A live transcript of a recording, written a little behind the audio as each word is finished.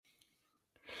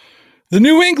The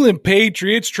New England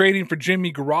Patriots trading for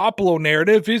Jimmy Garoppolo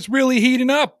narrative is really heating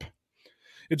up.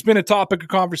 It's been a topic of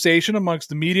conversation amongst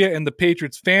the media and the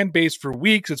Patriots fan base for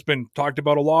weeks. It's been talked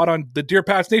about a lot on the Dear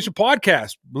Pats Nation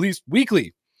podcast, released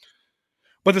weekly.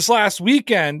 But this last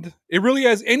weekend, it really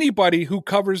has anybody who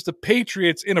covers the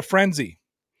Patriots in a frenzy.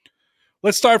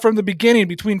 Let's start from the beginning.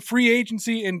 Between free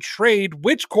agency and trade,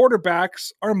 which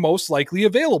quarterbacks are most likely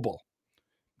available?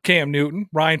 Cam Newton,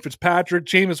 Ryan Fitzpatrick,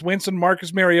 Jameis Winston,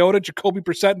 Marcus Mariota, Jacoby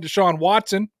Brissett, and Deshaun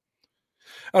Watson.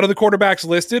 Out of the quarterbacks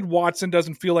listed, Watson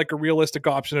doesn't feel like a realistic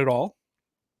option at all.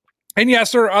 And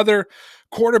yes, there are other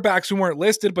quarterbacks who weren't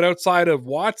listed, but outside of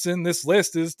Watson, this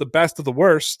list is the best of the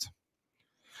worst.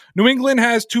 New England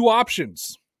has two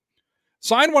options.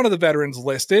 Sign one of the veterans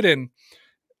listed and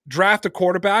draft a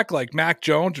quarterback like Mac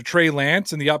Jones or Trey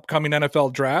Lance in the upcoming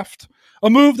NFL draft,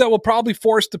 a move that will probably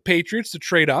force the Patriots to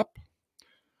trade up.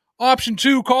 Option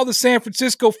two, call the San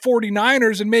Francisco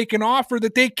 49ers and make an offer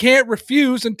that they can't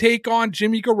refuse and take on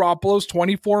Jimmy Garoppolo's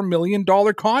 $24 million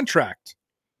contract.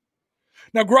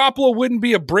 Now, Garoppolo wouldn't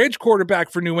be a bridge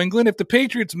quarterback for New England. If the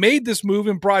Patriots made this move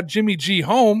and brought Jimmy G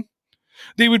home,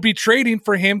 they would be trading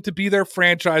for him to be their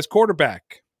franchise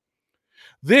quarterback.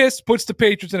 This puts the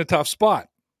Patriots in a tough spot.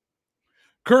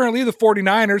 Currently, the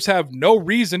 49ers have no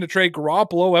reason to trade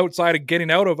Garoppolo outside of getting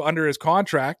out of under his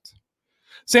contract.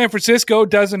 San Francisco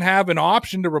doesn't have an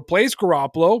option to replace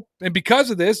Garoppolo, and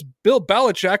because of this, Bill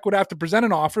Belichick would have to present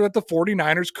an offer that the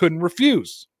 49ers couldn't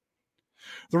refuse.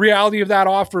 The reality of that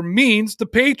offer means the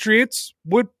Patriots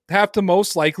would have to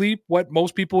most likely what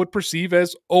most people would perceive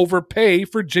as overpay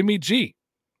for Jimmy G.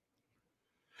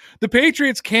 The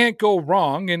Patriots can't go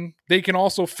wrong, and they can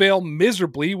also fail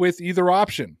miserably with either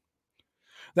option.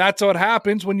 That's what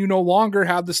happens when you no longer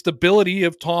have the stability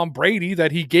of Tom Brady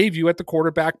that he gave you at the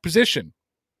quarterback position.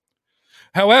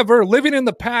 However, living in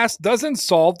the past doesn't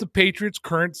solve the Patriots'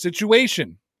 current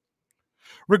situation.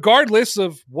 Regardless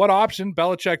of what option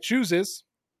Belichick chooses,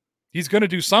 he's going to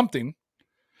do something.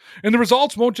 And the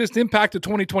results won't just impact the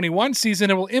 2021 season,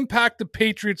 it will impact the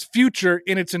Patriots' future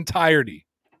in its entirety.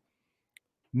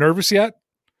 Nervous yet?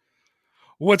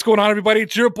 What's going on, everybody?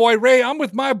 It's your boy Ray. I'm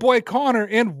with my boy Connor,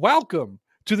 and welcome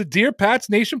to the Dear Pats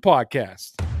Nation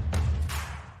podcast.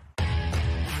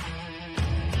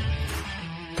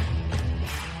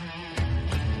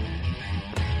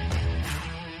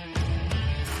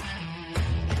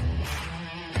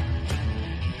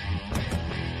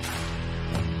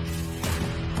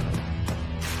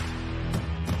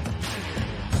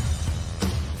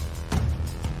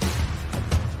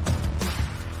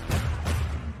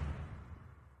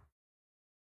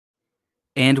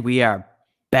 And we are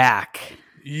back.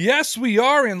 Yes, we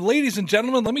are. And ladies and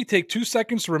gentlemen, let me take 2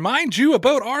 seconds to remind you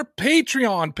about our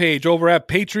Patreon page over at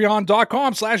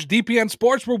patreon.com/DPN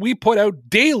Sports, where we put out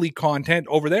daily content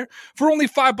over there for only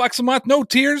 $5 a month. No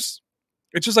tiers.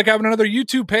 It's just like having another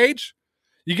YouTube page.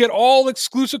 You get all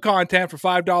exclusive content for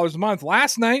 $5 a month.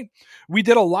 Last night, we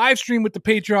did a live stream with the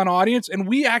Patreon audience, and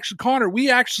we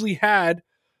actually had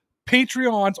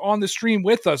Patreons on the stream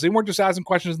with us. They weren't just asking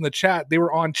questions in the chat. They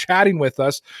were on chatting with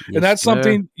us. Yes, and that's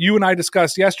something you and I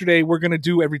discussed yesterday we're going to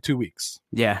do every 2 weeks.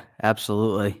 Yeah,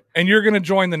 absolutely. And you're going to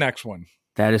join the next one.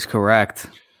 That is correct.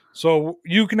 So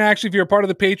you can actually, if you're a part of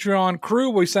the Patreon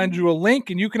crew, we send you a link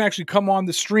and you can actually come on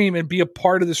the stream and be a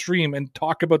part of the stream and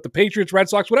talk about the Patriots, Red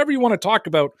Sox, whatever you want to talk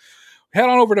about. Head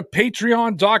on over to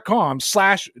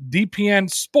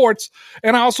patreon.com/DPN Sports.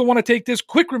 And I also want to take this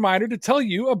quick reminder to tell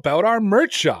you about our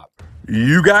merch shop.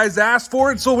 You guys asked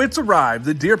for it, so it's arrived.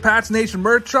 The Dear Pats Nation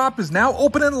merch shop is now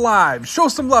open and live. Show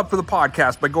some love for the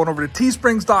podcast by going over to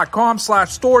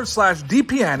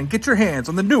teesprings.com/stores/DPN and get your hands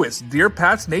on the newest Dear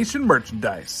Pats Nation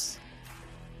merchandise.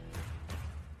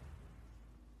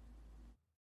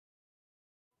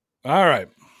 All right.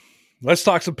 Let's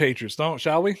talk some Patriots,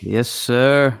 shall we? Yes,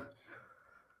 sir.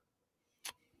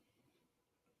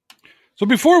 So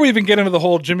before we even get into the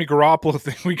whole Jimmy Garoppolo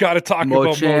thing, we got to talk about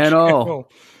Mo Channel.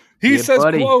 He says,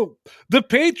 quote, the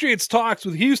Patriots talks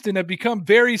with Houston have become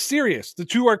very serious. The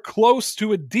two are close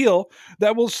to a deal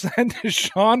that will send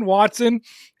Deshaun Watson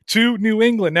to New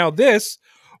England. Now, this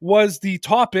was the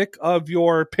topic of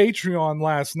your Patreon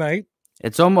last night.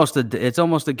 It's almost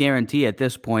a guarantee at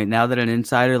this point. Now that an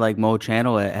insider like Mo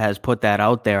Channel has put that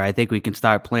out there, I think we can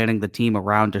start planning the team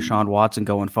around Deshaun Watson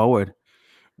going forward.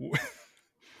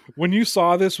 When you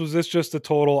saw this, was this just a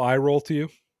total eye roll to you?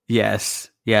 Yes.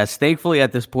 Thankfully,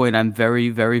 at this point, I'm very,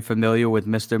 very familiar with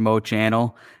Mr. Mo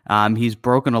Channel. He's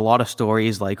broken a lot of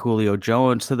stories like Julio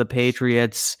Jones to the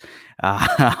Patriots.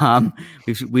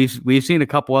 We've seen a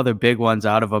couple other big ones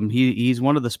out of him. He's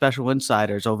one of the special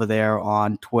insiders over there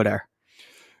on Twitter.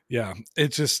 Yeah,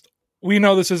 it's just we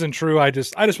know this isn't true. I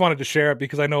just wanted to share it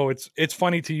because I know it's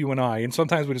funny to you and I, and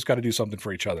sometimes we just got to do something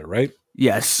for each other, right?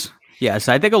 Yes. Yes.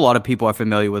 I think a lot of people are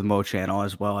familiar with Mo Channel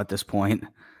as well at this point.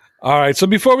 All right. So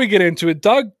before we get into it,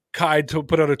 Doug Kide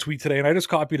put out a tweet today, and I just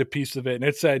copied a piece of it, and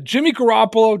it said Jimmy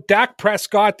Garoppolo, Dak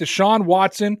Prescott, Deshaun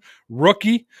Watson,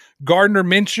 rookie, Gardner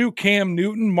Minshew, Cam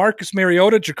Newton, Marcus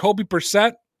Mariota, Jacoby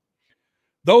Brissett.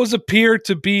 Those appear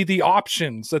to be the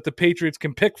options that the Patriots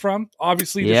can pick from.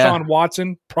 Obviously, Yeah. Deshaun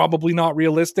Watson, probably not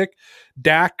realistic.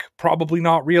 Dak, probably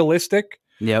not realistic.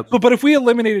 Yep. But if we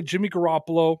eliminated Jimmy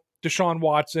Garoppolo, Deshaun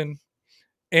Watson,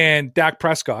 and Dak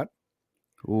Prescott,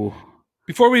 Ooh.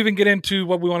 before we even get into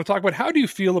what we want to talk about, how do you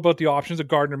feel about the options of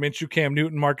Gardner Minshew, Cam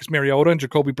Newton, Marcus Mariota, and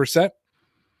Jacoby Brissett?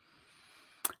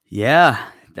 Yeah.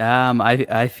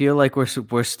 I feel like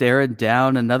we're staring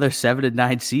down another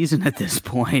 7-9 season at this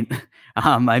point.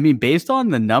 I mean, based on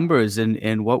the numbers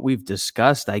and what we've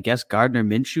discussed, I guess Gardner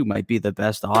Minshew might be the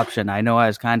best option. I know I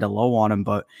was kind of low on him,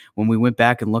 but when we went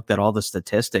back and looked at all the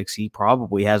statistics, he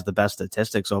probably has the best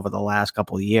statistics over the last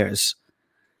couple of years.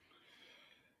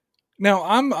 Now,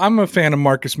 I'm a fan of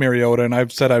Marcus Mariota, and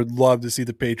I've said I'd love to see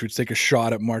the Patriots take a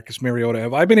shot at Marcus Mariota.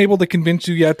 Have I been able to convince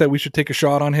you yet that we should take a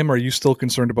shot on him, or are you still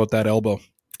concerned about that elbow?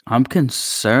 I'm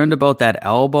concerned about that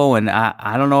elbow, and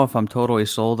I don't know if I'm totally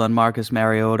sold on Marcus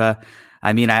Mariota.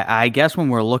 I mean, I guess when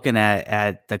we're looking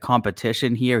at the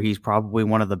competition here, he's probably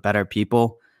one of the better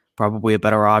people, probably a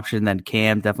better option than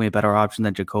Cam, definitely a better option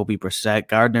than Jacoby Brissett.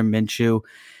 Gardner Minshew,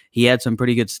 he had some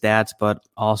pretty good stats, but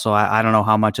also I don't know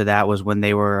how much of that was when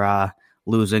they were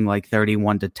losing like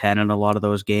 31-10 in a lot of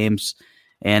those games.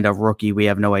 And a rookie, we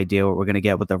have no idea what we're going to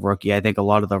get with a rookie. I think a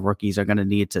lot of the rookies are going to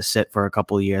need to sit for a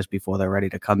couple of years before they're ready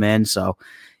to come in. So,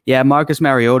 yeah, Marcus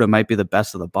Mariota might be the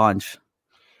best of the bunch.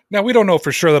 Now, we don't know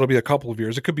for sure that'll be a couple of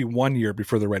years. It could be 1 year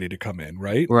before they're ready to come in,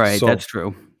 right? Right, so, that's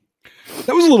true.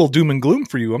 That was a little doom and gloom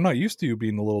for you. I'm not used to you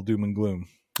being a little doom and gloom.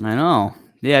 I know.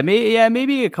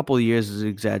 Maybe a couple of years is an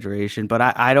exaggeration, but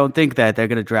I don't think that they're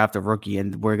going to draft a rookie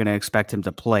and we're going to expect him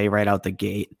to play right out the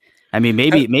gate. I mean,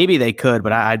 maybe they could,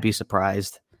 but I'd be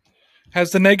surprised.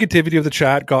 Has the negativity of the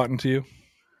chat gotten to you?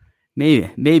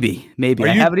 Maybe. I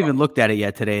haven't even looked at it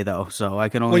yet today, though, so I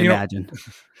can only imagine.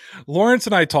 Lawrence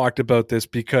and I talked about this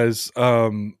because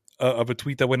of a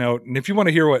tweet that went out. And if you want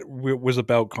to hear what it was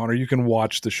about, Connor, you can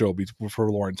watch the show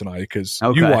for Lawrence and I because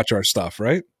you watch our stuff,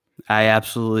 right? I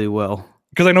absolutely will.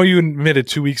 Because I know you admitted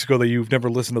 2 weeks ago that you've never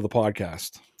listened to the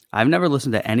podcast. I've never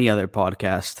listened to any other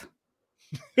podcast.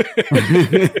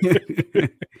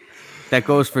 That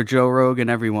goes for Joe Rogan,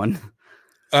 everyone.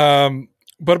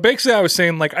 But basically I was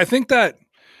saying, like, I think that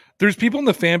there's people in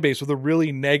the fan base with a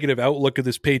really negative outlook of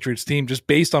this Patriots team just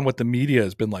based on what the media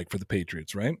has been like for the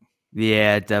Patriots, right?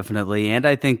 Yeah, definitely. And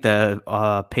I think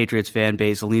the Patriots fan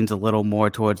base leans a little more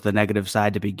towards the negative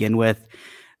side to begin with.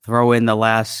 Throw in the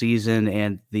last season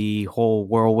and the whole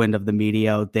whirlwind of the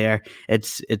media out there.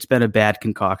 It's been a bad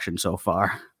concoction so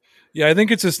far. Yeah, I think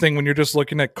it's this thing when you're just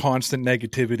looking at constant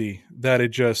negativity that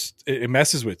it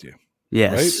messes with you.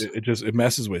 Yes. Right? It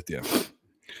messes with you.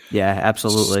 Yeah,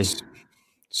 absolutely.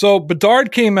 So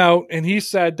Bedard came out and he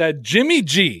said that Jimmy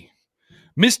G,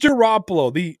 Mr.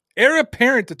 Garoppolo, the heir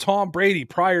apparent to Tom Brady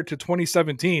prior to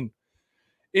 2017,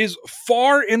 is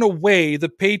far and away the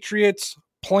Patriots'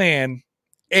 plan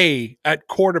A at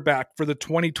quarterback for the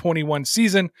 2021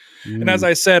 season. And as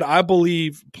I said, I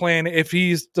believe if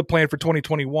he's the plan for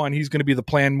 2021, he's going to be the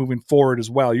plan moving forward as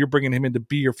well. You're bringing him in to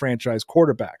be your franchise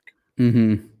quarterback.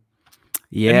 Mm-hmm.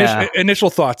 Yeah. Initial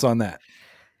thoughts on that.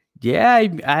 Yeah,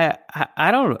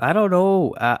 I don't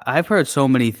know. I've heard so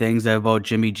many things about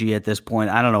Jimmy G at this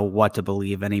point. I don't know what to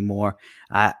believe anymore.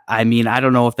 I mean, I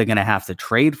don't know if they're going to have to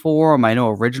trade for him. I know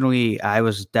originally I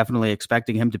was definitely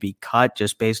expecting him to be cut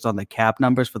just based on the cap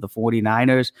numbers for the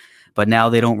 49ers, but now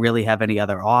they don't really have any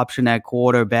other option at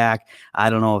quarterback.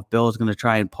 I don't know if Bill's going to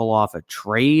try and pull off a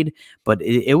trade, but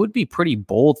it would be pretty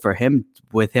bold for him,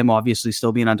 with him obviously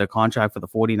still being under contract for the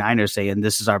 49ers, saying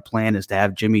this is our plan, is to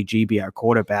have Jimmy G be our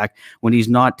quarterback when he's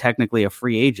not technically a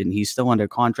free agent. He's still under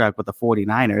contract with the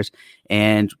 49ers,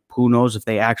 and who knows if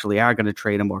they actually are going to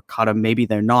trade him or cut him. Maybe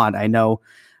they're not. I know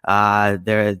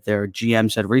their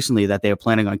GM said recently that they are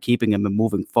planning on keeping him and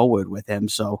moving forward with him.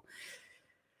 So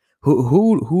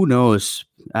who knows?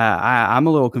 I'm a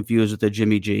little confused with the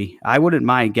Jimmy G. I wouldn't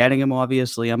mind getting him,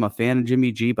 obviously. I'm a fan of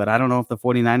Jimmy G, but I don't know if the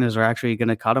 49ers are actually going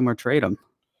to cut him or trade him.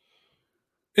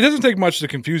 It doesn't take much to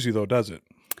confuse you, though, does it?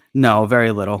 No,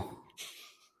 very little.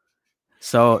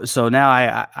 So now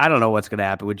I don't know what's going to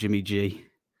happen with Jimmy G.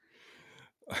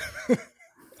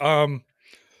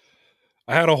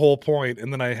 I had a whole point,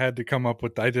 and then I had to come up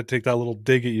with. I did take that little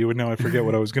dig at you, and now I forget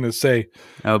what I was going to say.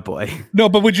 Oh boy. No,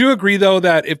 but would you agree though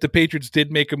that if the Patriots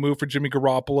did make a move for Jimmy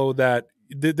Garoppolo, that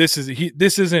this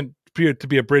isn't to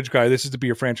be a bridge guy. This is to be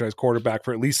a franchise quarterback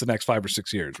for at least the next 5 or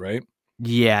 6 years, right?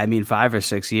 Yeah, I mean 5 or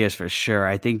 6 years for sure.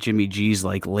 I think Jimmy G's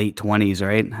like late 20s,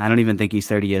 right? I don't even think he's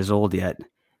 30 years old yet.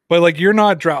 But like you're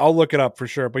not, I'll look it up for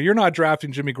sure. But you're not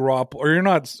drafting Jimmy Garoppolo, or you're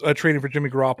not trading for Jimmy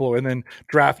Garoppolo and then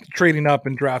trading up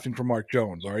and drafting for Mark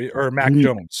Jones, are you? Or Mac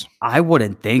Jones? I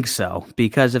wouldn't think so,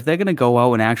 because if they're going to go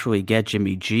out and actually get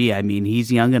Jimmy G, I mean,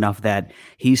 he's young enough that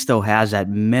he still has that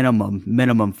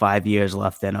minimum 5 years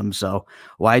left in him. So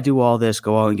why do all this,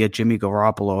 go out and get Jimmy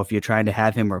Garoppolo if you're trying to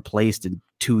have him replaced in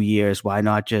 2 years? Why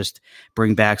not just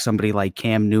bring back somebody like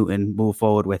Cam Newton, move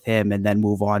forward with him, and then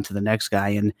move on to the next guy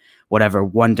in whatever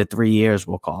 1 to 3 years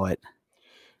we'll call it?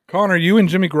 Connor, you and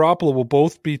Jimmy Garoppolo will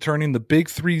both be turning the big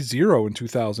 3-0 in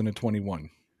 2021.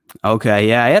 Okay,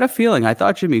 yeah, I had a feeling. I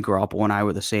thought Jimmy Garoppolo and I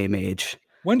were the same age.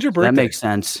 When's your birthday? That makes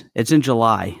sense. It's in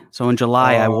July. So in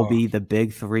July, I will be the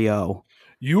big 3-0.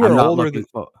 You are older than.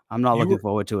 I'm not looking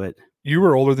forward to it. You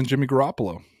were older than Jimmy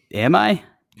Garoppolo. Am I?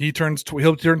 He'll turn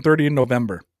 30 in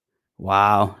November.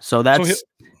 Wow. So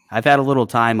I've had a little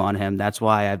time on him. That's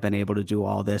why I've been able to do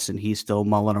all this, and he's still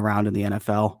mulling around in the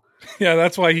NFL. Yeah,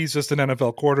 that's why he's just an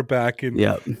NFL quarterback. And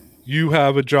yep. You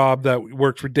have a job that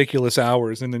works ridiculous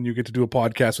hours, and then you get to do a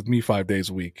podcast with me 5 days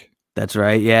a week. That's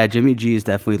right. Yeah, Jimmy G is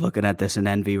definitely looking at this in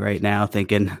envy right now,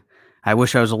 thinking, I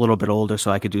wish I was a little bit older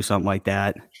so I could do something like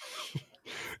that.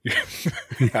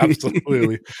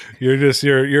 Absolutely. You're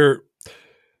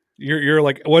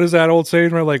like, what is that old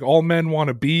saying where like all men want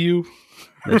to be you?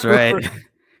 That's right.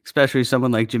 Especially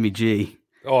someone like Jimmy G.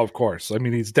 Oh, of course. I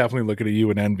mean, he's definitely looking at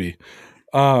you in envy.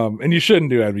 And you shouldn't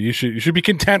do envy. You should be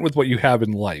content with what you have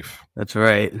in life. That's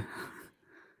right.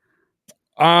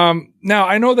 Now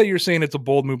I know that you're saying it's a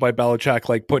bold move by Belichick,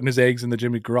 like putting his eggs in the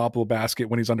Jimmy Garoppolo basket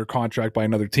when he's under contract by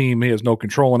another team. He has no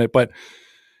control in it. But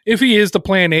if he is the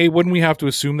plan A, wouldn't we have to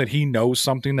assume that he knows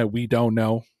something that we don't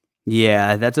know?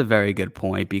 Yeah, that's a very good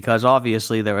point, because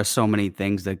obviously there are so many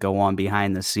things that go on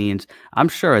behind the scenes. I'm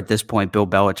sure at this point Bill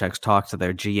Belichick's talked to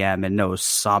their GM and knows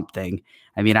something.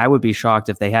 I mean, I would be shocked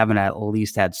if they haven't at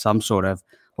least had some sort of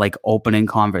like opening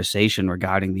conversation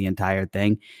regarding the entire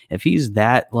thing. If he's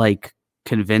that like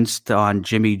convinced on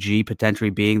Jimmy G potentially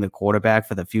being the quarterback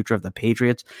for the future of the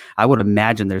Patriots, I would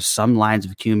imagine there's some lines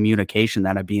of communication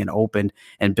that are being opened,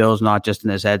 and Bill's not just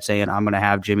in his head saying, I'm going to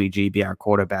have Jimmy G be our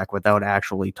quarterback, without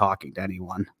actually talking to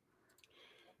anyone.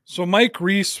 So Mike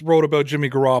Reese wrote about Jimmy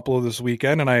Garoppolo this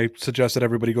weekend, and I suggested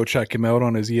everybody go check him out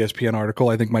on his ESPN article.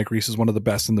 I think Mike Reese is one of the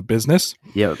best in the business.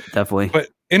 Yeah, definitely. But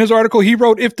in his article, he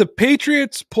wrote, if the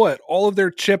Patriots put all of their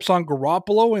chips on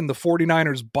Garoppolo and the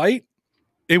 49ers bite,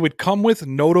 it would come with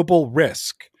notable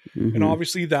risk. Mm-hmm. And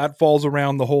obviously that falls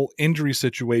around the whole injury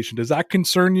situation. Does that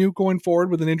concern you going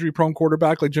forward with an injury-prone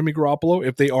quarterback like Jimmy Garoppolo,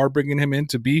 if they are bringing him in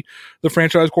to be the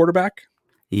franchise quarterback?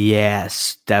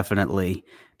 Yes, definitely.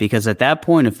 Because at that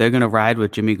point, if they're going to ride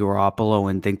with Jimmy Garoppolo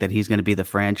and think that he's going to be the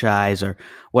franchise or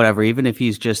whatever, even if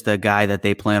he's just a guy that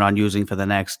they plan on using for the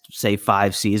next, say,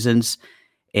 5 seasons,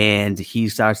 and he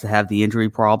starts to have the injury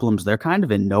problems, they're kind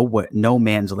of in no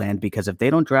man's land, because if they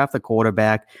don't draft the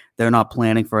quarterback, they're not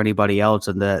planning for anybody else.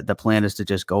 And the plan is to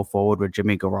just go forward with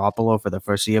Jimmy Garoppolo for the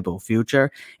foreseeable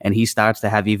future. And he starts to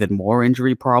have even more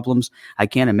injury problems. I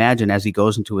can't imagine as he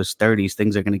goes into his 30s,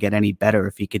 things are going to get any better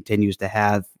if he continues to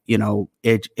have,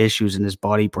 issues and his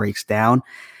body breaks down.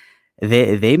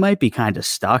 They might be kind of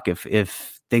stuck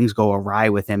if things go awry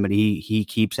with him and he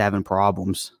keeps having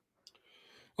problems.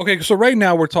 Okay, so right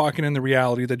now we're talking in the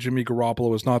reality that Jimmy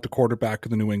Garoppolo is not the quarterback of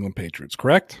the New England Patriots,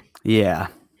 correct? Yeah.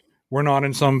 We're not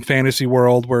in some fantasy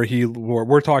world where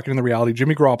we're talking in the reality.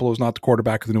 Jimmy Garoppolo is not the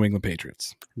quarterback of the New England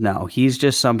Patriots. No, he's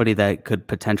just somebody that could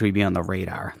potentially be on the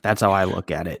radar. That's how I look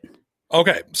at it.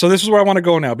 Okay, so this is where I want to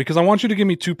go now, because I want you to give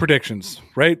me 2 predictions,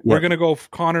 right? Yep. We're going to go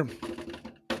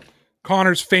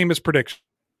Connor's famous prediction.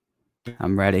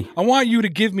 I'm ready. I want you to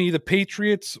give me the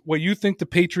Patriots, what you think the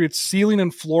Patriots' ceiling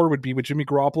and floor would be with Jimmy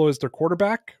Garoppolo as their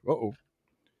quarterback. Uh-oh.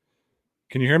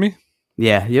 Can you hear me?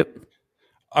 Yeah, yep.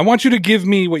 I want you to give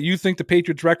me what you think the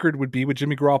Patriots' record would be with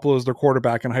Jimmy Garoppolo as their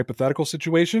quarterback in a hypothetical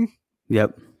situation.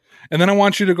 Yep. And then I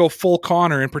want you to go full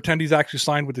Connor and pretend he's actually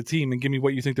signed with the team and give me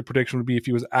what you think the prediction would be if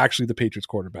he was actually the Patriots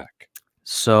quarterback.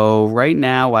 So right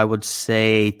now I would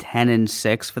say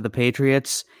 10-6 for the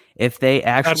Patriots. If they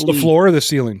actually... That's the floor or the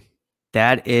ceiling?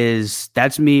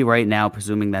 That's me right now,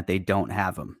 presuming that they don't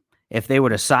have him. If they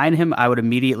were to sign him, I would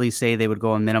immediately say they would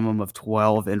go a minimum of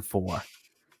 12-4.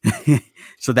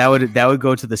 So that would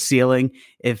go to the ceiling.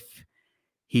 If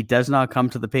he does not come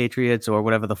to the Patriots or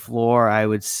whatever the floor, I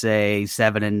would say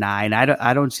 7-9.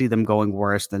 I don't see them going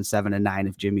worse than 7-9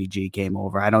 if Jimmy G came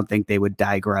over. I don't think they would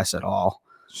digress at all.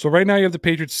 So right now you have the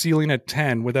Patriots ceiling at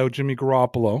 10 without Jimmy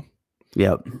Garoppolo.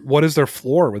 Yep. What is their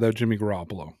floor without Jimmy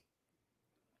Garoppolo?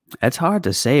 It's hard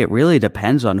to say. It really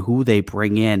depends on who they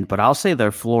bring in, but I'll say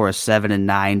their floor is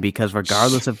 7-9 because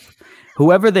regardless of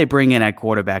whoever they bring in at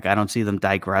quarterback, I don't see them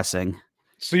digressing.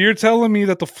 So you're telling me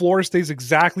that the floor stays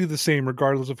exactly the same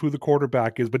regardless of who the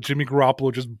quarterback is, but Jimmy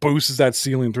Garoppolo just boosts that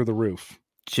ceiling through the roof?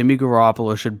 Jimmy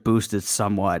Garoppolo should boost it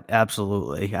somewhat.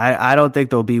 Absolutely. I don't think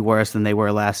they'll be worse than they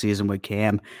were last season with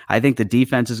Cam. I think the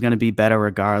defense is going to be better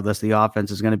regardless. The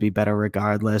offense is going to be better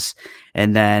regardless.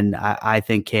 And then I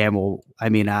think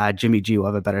Jimmy G will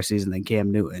have a better season than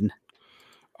Cam Newton.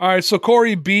 All right. So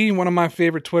Corey B, one of my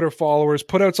favorite Twitter followers,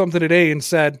 put out something today and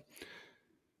said,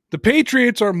 the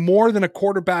Patriots are more than a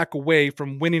quarterback away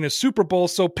from winning a Super Bowl,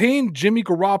 so paying Jimmy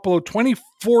Garoppolo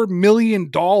 $24 million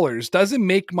doesn't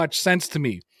make much sense to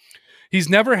me. He's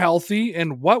never healthy,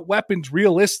 and what weapons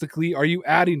realistically are you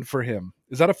adding for him?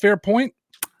 Is that a fair point?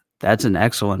 That's an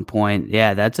excellent point.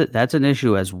 Yeah, that's an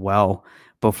issue as well.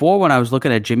 Before, when I was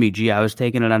looking at Jimmy G, I was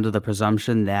taking it under the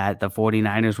presumption that the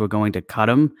 49ers were going to cut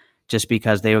him just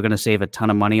because they were going to save a ton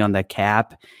of money on the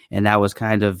cap. And that was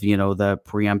kind of, the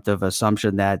preemptive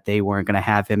assumption that they weren't going to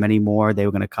have him anymore. They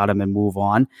were going to cut him and move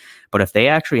on. But if they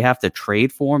actually have to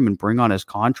trade for him and bring on his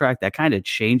contract, that kind of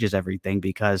changes everything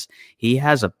because he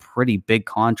has a pretty big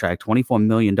contract. $24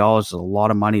 million is a lot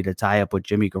of money to tie up with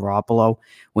Jimmy Garoppolo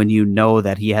when you know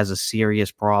that he has a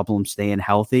serious problem staying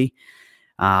healthy.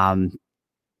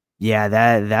 Yeah,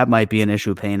 that might be an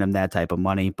issue paying him that type of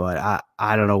money, but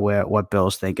I don't know what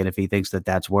Bill's thinking if he thinks that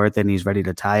that's worth it and he's ready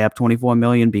to tie up $24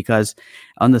 million because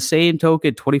on the same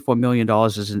token, $24 million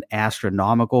isn't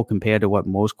astronomical compared to what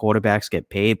most quarterbacks get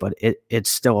paid, but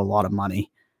it's still a lot of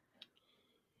money.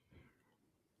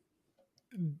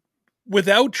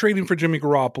 Without trading for Jimmy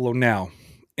Garoppolo now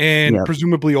and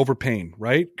presumably overpaying,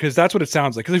 right? Because that's what it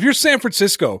sounds like. Because if you're San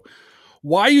Francisco,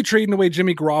 why are you trading away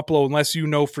Jimmy Garoppolo unless you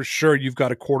know for sure you've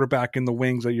got a quarterback in the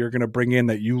wings that you're going to bring in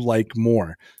that you like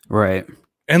more? Right.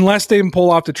 Unless they pull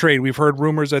off the trade. We've heard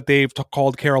rumors that they've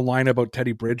called Carolina about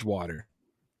Teddy Bridgewater,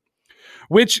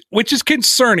 which is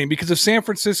concerning because if San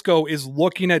Francisco is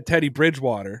looking at Teddy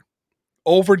Bridgewater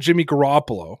over Jimmy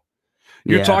Garoppolo,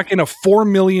 you're talking a $4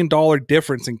 million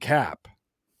difference in cap.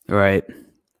 Right.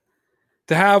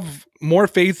 To have more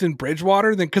faith in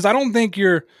Bridgewater than because I don't think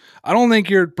you're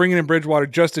bringing in Bridgewater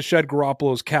just to shed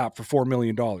Garoppolo's cap for $4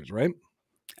 million, right?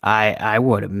 I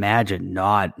would imagine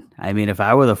not. I mean, if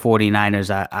I were the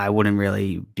 49ers, I wouldn't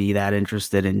really be that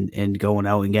interested in going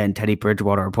out and getting Teddy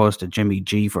Bridgewater opposed to Jimmy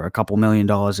G for a couple $1 million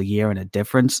a year and a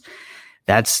difference.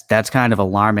 That's kind of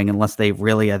alarming unless they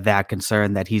really are that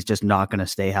concerned that he's just not going to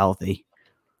stay healthy.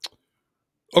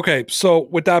 Okay, so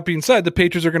with that being said, the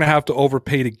Patriots are going to have to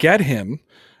overpay to get him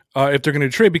if they're going to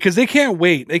trade because they can't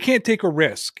wait. They can't take a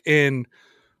risk they can't.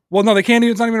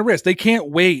 It's not even a risk. They can't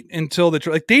wait until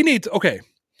they need to. Okay,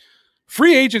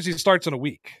 free agency starts in a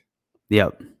week.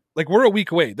 Yep. We're a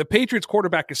week away. The Patriots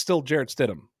quarterback is still Jarrett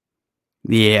Stidham.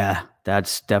 Yeah,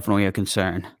 that's definitely a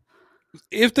concern.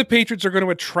 If the Patriots are going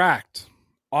to attract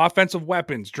offensive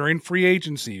weapons during free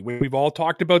agency, we've all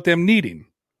talked about them needing.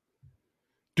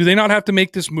 Do they not have to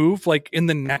make this move in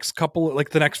the next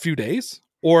the next few days?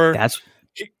 Or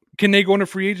can they go into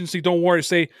free agency? Don't worry,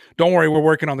 we're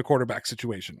working on the quarterback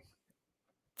situation.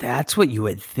 That's what you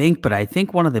would think, but I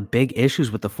think one of the big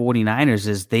issues with the 49ers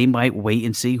is they might wait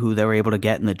and see who they're able to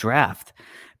get in the draft.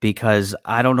 Because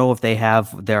I don't know if they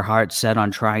have their heart set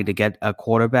on trying to get a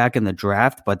quarterback in the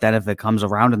draft, but then if it comes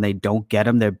around and they don't get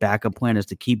him, their backup plan is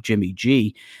to keep Jimmy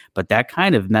G. But that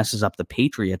kind of messes up the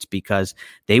Patriots because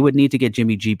they would need to get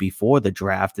Jimmy G before the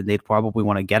draft, and they'd probably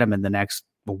want to get him in the next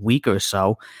week or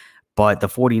so. But the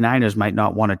 49ers might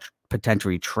not want to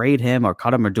potentially trade him or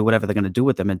cut him or do whatever they're going to do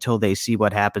with him until they see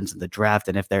what happens in the draft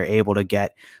and if they're able to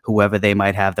get whoever they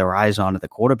might have their eyes on at the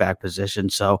quarterback position.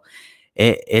 So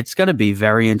it's going to be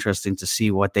very interesting to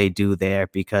see what they do there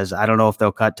because I don't know if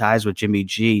they'll cut ties with Jimmy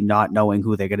G, not knowing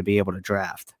who they're going to be able to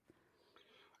draft.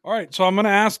 All right, so I'm going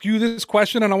to ask you this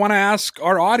question, and I want to ask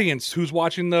our audience who's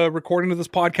watching the recording of this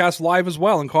podcast live as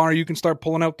well. And Connor, you can start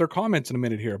pulling out their comments in a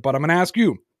minute here, but I'm going to ask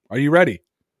you, are you ready?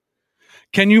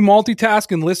 Can you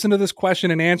multitask and listen to this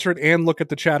question and answer it and look at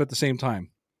the chat at the same time?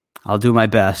 I'll do my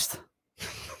best.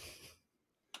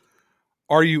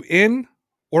 Are you in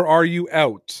or are you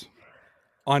out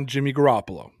on Jimmy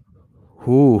Garoppolo?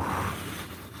 Ooh.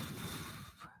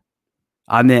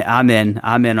 I'm in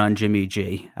on Jimmy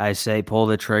G. I say pull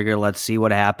the trigger. Let's see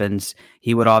what happens.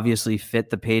 He would obviously fit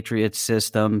the Patriots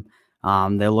system.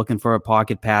 They're looking for a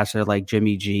pocket passer like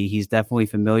Jimmy G. He's definitely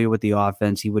familiar with the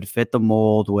offense. He would fit the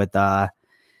mold with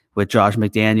Josh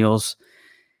McDaniels.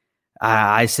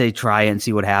 I say try it and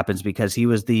see what happens, because he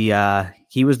was the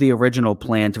original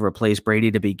plan to replace Brady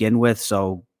to begin with.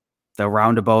 So the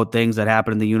roundabout things that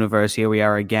happened in the universe, here we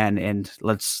are again, and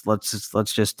let's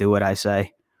just do it. I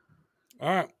say. All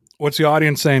right. What's the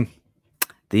audience saying?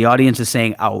 The audience is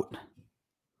saying out.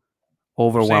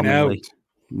 Overwhelmingly.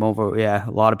 Saying out. Yeah,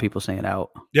 a lot of people saying out.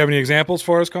 Do you have any examples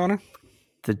for us, Connor?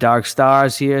 The Dark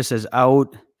Stars here says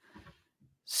out.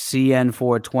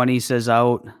 CN420 says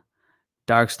out.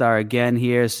 Dark Star again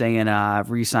here saying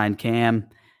re-sign Cam.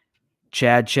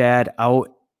 Chad out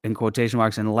in quotation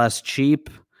marks and less cheap.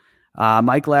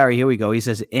 Mike Larry, here we go. He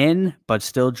says in, but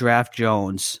still draft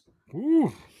Jones.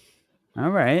 Ooh. All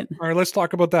right. All right, let's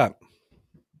talk about that.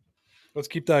 Let's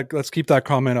keep that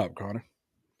comment up, Connor.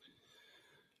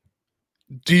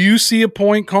 Do you see a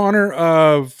point, Connor,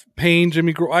 of paying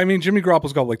Jimmy Garoppolo? I mean, Jimmy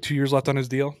Garoppolo's got like 2 years left on his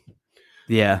deal.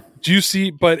 Yeah. Do you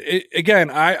see? But again,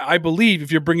 I believe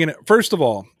if you're bringing it, first of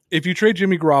all, if you trade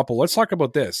Jimmy Garoppolo, let's talk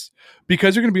about this,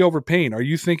 because you're going to be overpaying. Are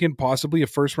you thinking possibly a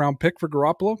first round pick for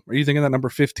Garoppolo? Are you thinking that number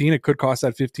 15? It could cost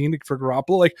that 15 for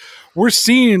Garoppolo. Like, we're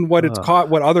seeing what it's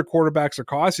what other quarterbacks are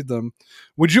costing them.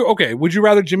 Would you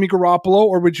rather Jimmy Garoppolo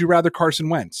or would you rather Carson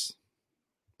Wentz?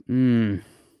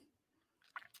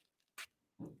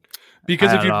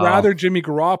 Because if you'd rather Jimmy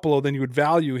Garoppolo, then you would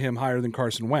value him higher than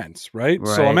Carson Wentz, right?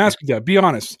 So I'm asking you, be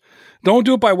honest. Don't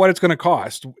do it by what it's going to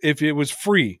cost. If it was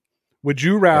free, would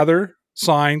you rather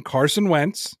sign Carson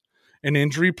Wentz, an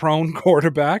injury-prone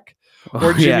quarterback,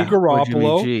 or Jimmy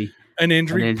Garoppolo, an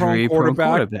injury-prone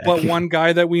quarterback, but one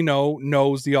guy that we know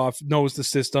knows the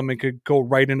system and could go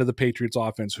right into the Patriots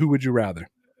offense? Who would you rather?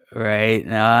 Right.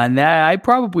 And that, I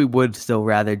probably would still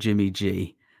rather Jimmy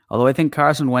G. Although I think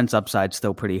Carson Wentz upside's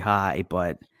still pretty high,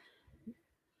 but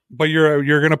you're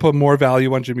going to put more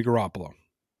value on Jimmy Garoppolo.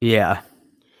 Yeah.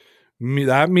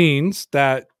 That means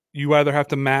that you either have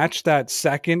to match that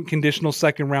conditional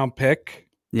second round pick.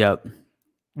 Yep.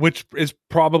 Which is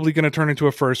probably going to turn into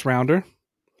a first rounder.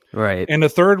 Right. And a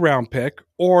third round pick,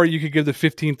 or you could give the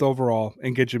 15th overall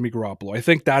and get Jimmy Garoppolo. I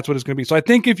think that's what it's going to be. So I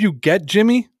think if you get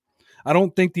Jimmy, I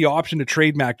don't think the option to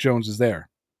trade Mac Jones is there.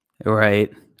 Right.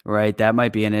 That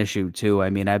might be an issue too. I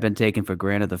mean, I've been taking for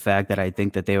granted the fact that I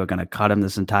think that they were going to cut him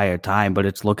this entire time, but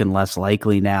it's looking less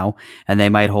likely now, and they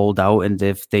might hold out. And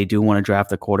if they do want to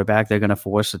draft a quarterback, they're going to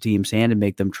force the team's hand and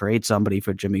make them trade somebody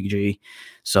for Jimmy G.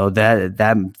 So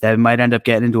that might end up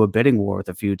getting into a bidding war with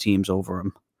a few teams over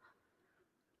him.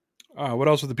 What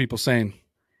else are the people saying?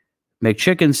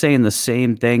 McChicken's saying the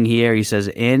same thing here. He says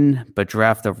in, but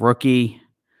draft a rookie.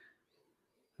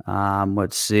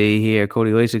 Let's see here.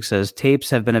 Cody Lasik says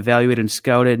tapes have been evaluated and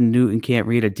scouted, and Newton can't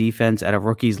read a defense at a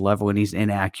rookie's level and he's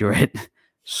inaccurate.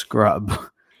 Scrub.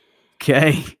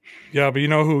 Okay. Yeah, but you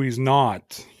know who he's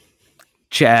not?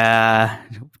 Chad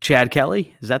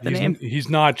Kelly? Is that the name? He's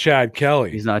not Chad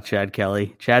Kelly. He's not Chad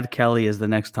Kelly. Chad Kelly is the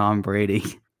next Tom Brady.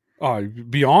 Oh,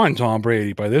 beyond Tom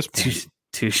Brady by this point.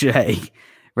 Touche.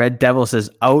 Red Devil says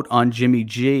out on Jimmy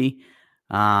G.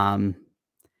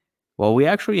 Well, we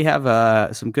actually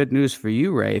have some good news for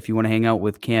you, Ray. If you want to hang out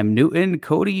with Cam Newton,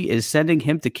 Cody is sending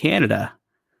him to Canada.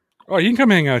 Oh, you can come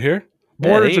hang out here.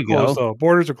 Borders are closed, though.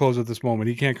 Borders are closed at this moment.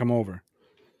 He can't come over.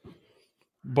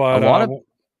 But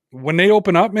when they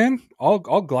open up, man, I'll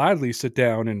gladly sit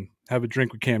down and have a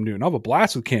drink with Cam Newton. I'll have a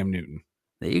blast with Cam Newton.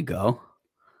 There you go.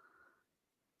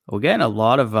 Well, again, a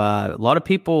lot of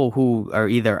people who are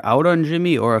either out on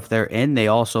Jimmy, or if they're in, they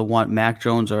also want Mac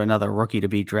Jones or another rookie to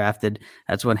be drafted.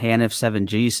 That's what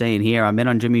Hanif7G is saying here. I'm in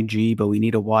on Jimmy G, but we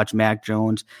need to watch Mac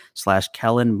Jones /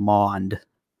 Kellen Mond.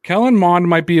 Kellen Mond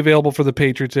might be available for the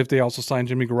Patriots if they also sign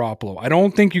Jimmy Garoppolo. I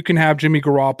don't think you can have Jimmy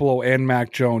Garoppolo and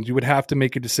Mac Jones. You would have to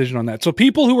make a decision on that. So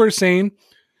people who are saying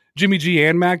Jimmy G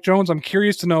and Mac Jones, I'm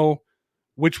curious to know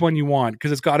which one you want,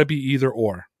 because it's got to be either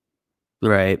or.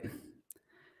 Right.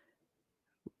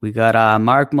 We got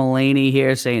Mark Mullaney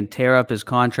here saying tear up his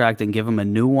contract and give him a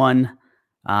new one.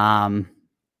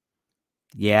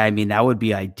 Yeah, I mean, that would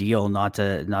be ideal, not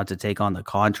to take on the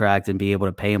contract and be able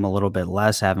to pay him a little bit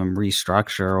less, have him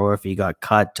restructure, or if he got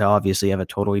cut, to obviously have a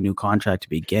totally new contract to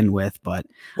begin with. But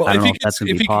I don't know if that's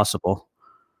going to be possible.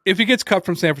 If he gets cut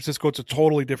from San Francisco, it's a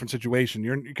totally different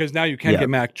situation. Because now you can get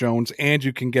Mac Jones and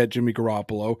you can get Jimmy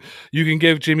Garoppolo. You can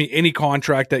give Jimmy any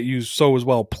contract that you so as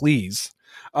well please.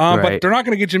 But they're not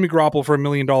going to get Jimmy Garoppolo for $1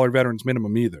 million veterans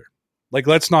minimum either. Like,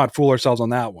 let's not fool ourselves on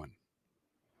that one.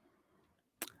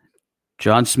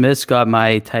 John Smith's got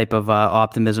my type of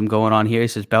optimism going on here. He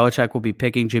says Belichick will be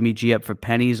picking Jimmy G up for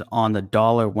pennies on the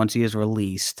dollar once he is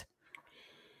released.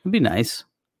 It'd be nice.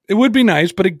 It would be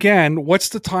nice, but again, what's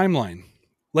the timeline?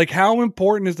 Like, how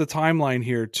important is the timeline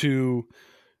here to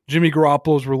Jimmy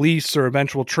Garoppolo's release or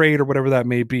eventual trade or whatever that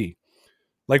may be?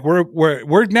 Like,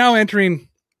 we're now entering.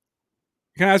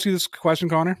 Can I ask you this question,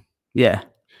 Connor? Yeah.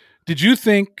 Did you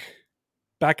think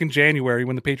back in January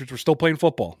when the Patriots were still playing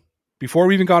football, before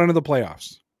we even got into the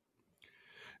playoffs,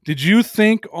 did you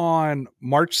think on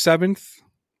March 7th,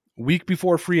 week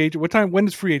before free agent, when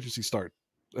does free agency start?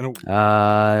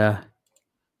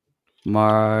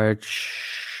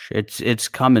 March. It's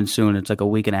coming soon. It's like a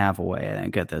week and a half away, I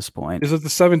think, at this point. Is it the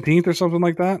 17th or something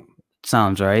like that?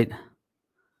 Sounds right.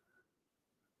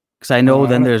 Because I know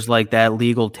then there's like that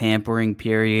legal tampering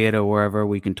period or wherever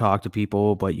we can talk to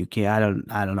people, but you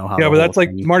can't. I don't know how. Yeah, but that's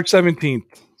like March 17th.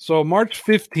 So March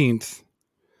 15th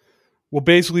will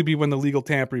basically be when the legal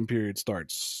tampering period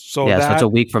starts. So yeah, so that's a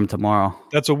week from tomorrow.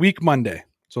 That's a week Monday.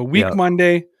 So a week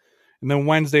Monday, and then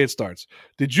Wednesday it starts.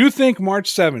 Did you think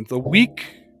March 7th, a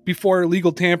week before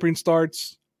legal tampering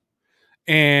starts,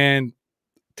 and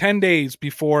 10 days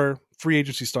before free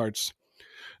agency starts,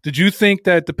 did you think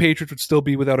that the Patriots would still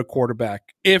be without a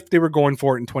quarterback if they were going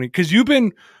for it in 20? Because you've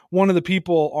been one of the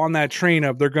people on that train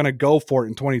of they're going to go for it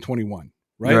in 2021,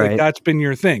 right? Like that's been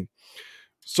your thing.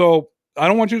 So I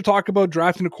don't want you to talk about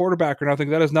drafting a quarterback or nothing.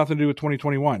 That has nothing to do with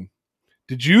 2021.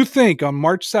 Did you think on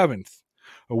March 7th,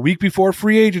 a week before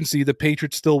free agency, the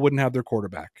Patriots still wouldn't have their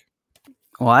quarterback?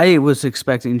 Well, I was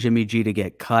expecting Jimmy G to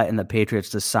get cut and the Patriots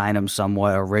to sign him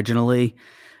somewhat originally,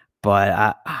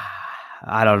 but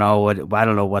I don't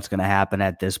know what's going to happen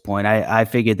at this point. I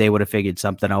figured they would have figured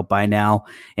something out by now,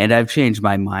 and I've changed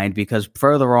my mind because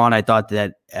further on, I thought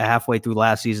that halfway through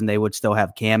last season they would still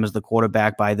have Cam as the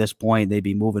quarterback by this point. They'd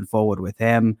be moving forward with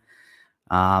him.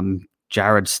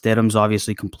 Jared Stidham's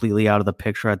obviously completely out of the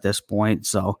picture at this point,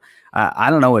 so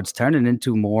I don't know. It's turning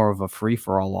into more of a free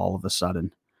for all of a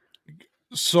sudden.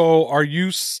 So, are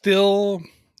you still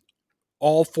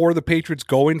all for the Patriots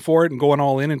going for it and going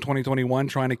all in 2021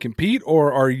 trying to compete,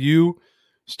 or are you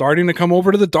starting to come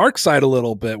over to the dark side a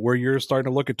little bit where you're starting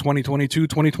to look at 2022,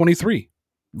 2023?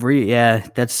 Yeah,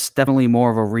 that's definitely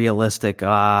more of a realistic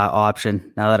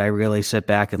option now that I really sit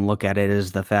back and look at it,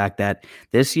 is the fact that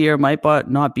this year might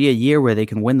not be a year where they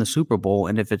can win the Super Bowl.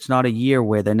 And if it's not a year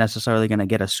where they're necessarily going to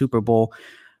get a Super Bowl,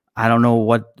 I don't know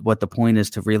what the point is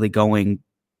to really going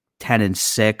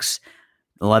 10-6,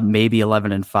 11, maybe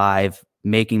 11-5,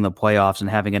 making the playoffs and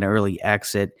having an early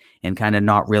exit and kind of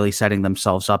not really setting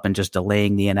themselves up and just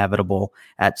delaying the inevitable.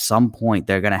 At some point,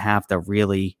 they're going to have to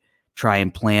really try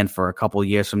and plan for a couple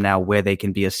years from now where they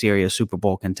can be a serious Super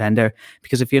Bowl contender.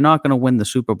 Because if you're not going to win the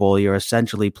Super Bowl, you're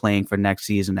essentially playing for next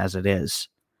season as it is.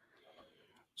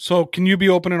 So can you be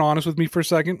open and honest with me for a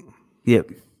second? Yep.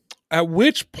 At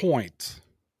which point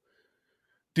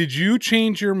did you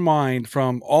change your mind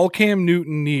from all Cam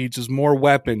Newton needs is more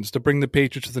weapons to bring the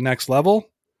Patriots to the next level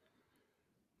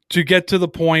to get to the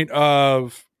point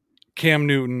of Cam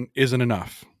Newton isn't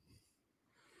enough?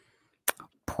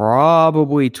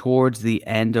 Probably towards the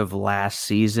end of last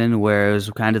season, where it was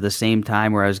kind of the same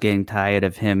time where I was getting tired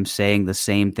of him saying the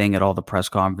same thing at all the press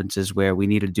conferences where we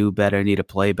need to do better, need to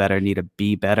play better, need to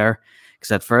be better.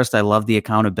 Because at first I loved the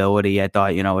accountability. I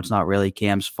thought, it's not really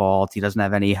Cam's fault. He doesn't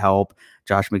have any help.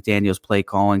 Josh McDaniels' play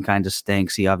calling kind of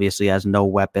stinks. He obviously has no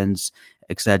weapons,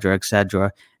 et cetera, et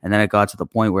cetera. And then it got to the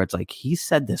point where it's like, he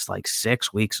said this like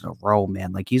 6 weeks in a row,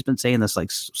 man. Like he's been saying this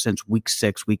like since week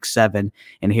 6, week 7.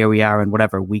 And here we are in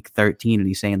week 13. And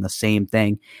he's saying the same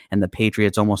thing. And the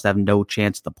Patriots almost have no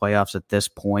chance at the playoffs at this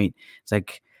point. It's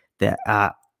like that.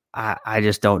 I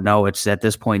just don't know. It's at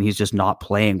this point, he's just not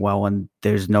playing well and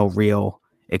there's no real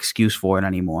excuse for it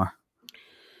anymore.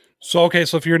 So, okay.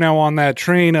 So if you're now on that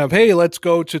train of, hey, let's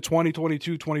go to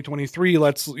 2022, 2023,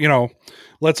 let's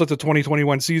let the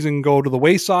 2021 season go to the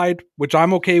wayside, which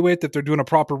I'm okay with if they're doing a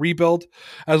proper rebuild.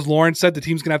 As Lauren said, the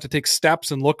team's going to have to take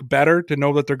steps and look better to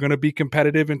know that they're going to be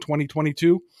competitive in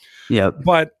 2022. Yeah.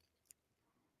 But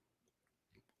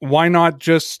why not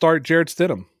just start Jared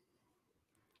Stidham?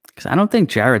 Because I don't think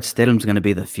Jared Stidham's going to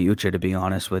be the future, to be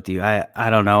honest with you. I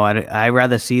don't know. I'd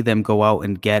rather see them go out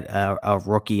and get a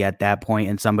rookie at that point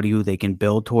and somebody who they can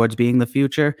build towards being the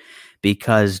future,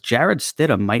 because Jared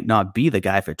Stidham might not be the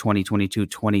guy for 2022,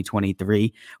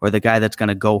 2023, or the guy that's going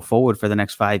to go forward for the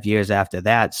next 5 years after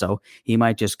that. So he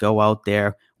might just go out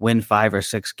there, win 5 or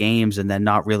 6 games, and then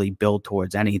not really build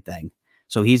towards anything.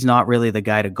 So he's not really the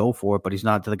guy to go for it, but he's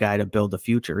not the guy to build the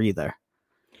future either.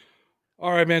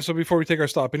 All right, man. So before we take our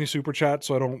stop, any super chat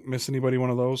so I don't miss anybody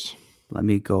one of those? Let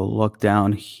me go look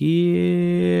down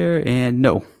here, and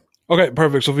no. Okay,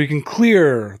 perfect. So if we can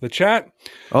clear the chat.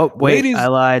 Oh, wait, I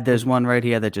lied. There's one right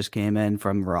here that just came in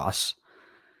from Ross.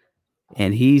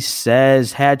 And he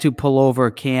says had to pull over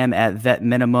Cam at vet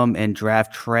minimum and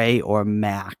draft Trey or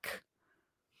Mac.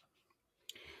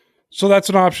 So that's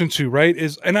an option too, right?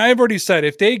 And I've already said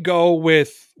if they go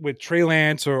with Trey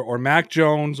Lance or Mac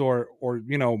Jones or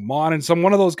Mon and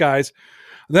one of those guys,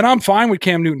 then I'm fine with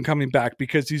Cam Newton coming back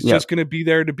because he's just going to be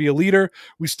there to be a leader.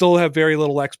 We still have very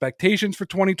little expectations for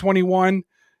 2021,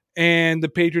 and the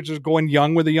Patriots are going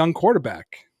young with a young quarterback.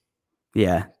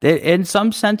 Yeah, in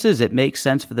some senses, it makes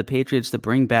sense for the Patriots to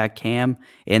bring back Cam,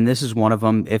 and this is one of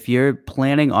them. If you're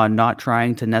planning on not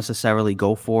trying to necessarily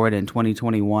go for it in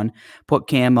 2021, put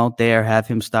Cam out there, have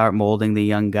him start molding the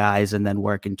young guys, and then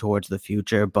working towards the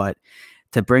future. But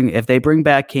if they bring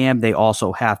back Cam, they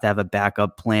also have to have a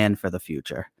backup plan for the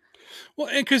future. Well,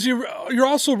 and because you're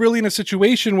also really in a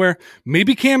situation where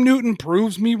maybe Cam Newton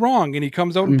proves me wrong and he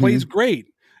comes out and plays great.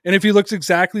 And if he looks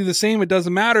exactly the same, it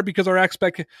doesn't matter because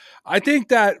I think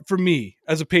that for me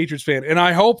as a Patriots fan, and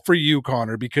I hope for you,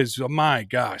 Connor, because my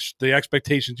gosh, the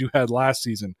expectations you had last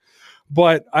season.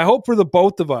 But I hope for the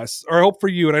both of us, or I hope for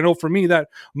you, and I know for me that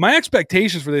my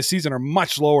expectations for this season are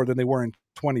much lower than they were in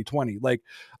 2020. Like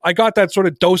I got that sort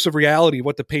of dose of reality of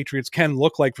what the Patriots can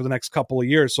look like for the next couple of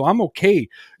years. So I'm okay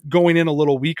going in a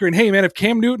little weaker. And hey, man, if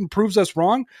Cam Newton proves us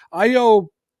wrong, I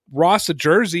owe Ross a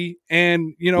jersey,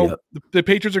 and the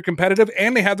Patriots are competitive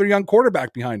and they have their young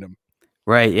quarterback behind them.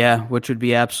 Right, yeah, which would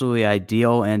be absolutely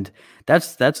ideal. And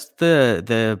that's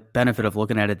the benefit of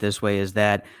looking at it this way is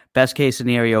that best case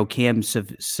scenario, Cam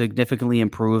significantly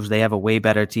improves. They have a way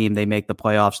better team. They make the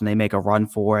playoffs and they make a run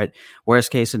for it. Worst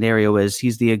case scenario is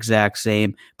he's the exact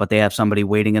same, but they have somebody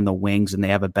waiting in the wings and they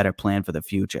have a better plan for the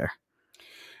future.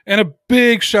 And a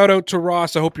big shout out to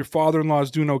Ross. I hope your father-in-law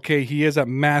is doing okay. He is at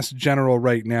Mass General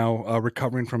right now,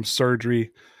 recovering from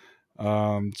surgery.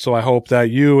 So I hope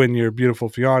that you and your beautiful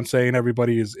fiance and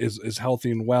everybody is healthy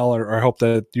and well, or I hope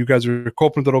that you guys are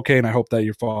coping with it okay, and I hope that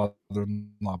your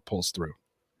father-in-law pulls through.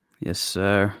 Yes,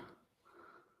 sir.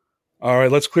 All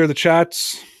right, let's clear the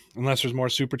chats, unless there's more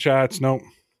super chats. No.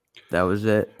 That was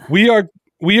it. We are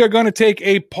going to take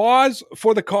a pause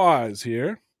for the cause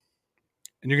here.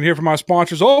 And you can hear from our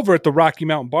sponsors over at the Rocky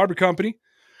Mountain Barber Company,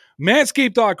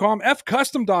 Manscaped.com,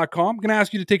 FCustom.com. I'm going to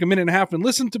ask you to take a minute and a half and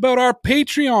listen to about our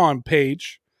Patreon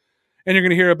page. And you're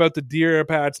going to hear about the Dear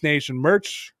Pats Nation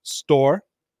merch store.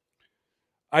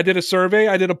 I did a survey.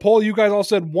 I did a poll. You guys all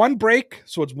said one break.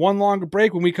 So it's one longer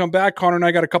break. When we come back, Connor and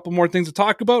I got a couple more things to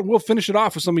talk about. And we'll finish it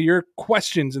off with some of your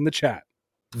questions in the chat.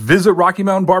 Visit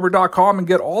RockyMountainBarber.com and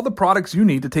get all the products you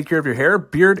need to take care of your hair,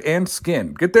 beard, and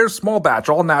skin. Get their small batch,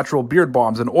 all natural beard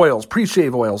balms and oils,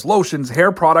 pre-shave oils, lotions,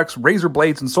 hair products, razor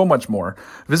blades, and so much more.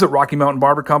 Visit Rocky Mountain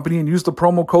Barber Company and use the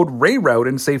promo code RAYROUTE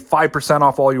and save 5%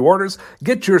 off all your orders.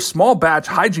 Get your small batch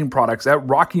hygiene products at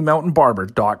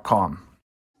RockyMountainBarber.com.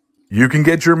 You can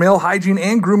get your male hygiene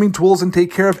and grooming tools and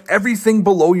take care of everything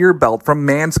below your belt from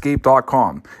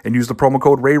Manscaped.com. And use the promo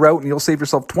code RAYROUTE and you'll save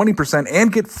yourself 20%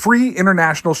 and get free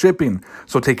international shipping.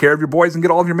 So take care of your boys and get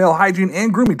all of your male hygiene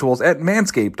and grooming tools at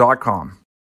Manscaped.com.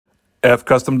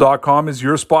 FCustom.com is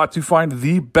your spot to find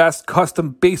the best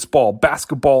custom baseball,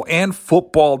 basketball, and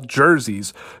football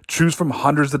jerseys. Choose from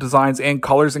hundreds of designs and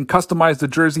colors and customize the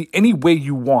jersey any way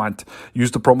you want. Use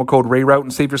the promo code RAYROUTE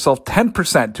and save yourself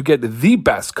 10% to get the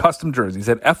best custom jerseys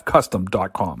at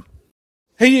FCustom.com.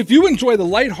 Hey, if you enjoy the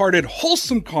lighthearted,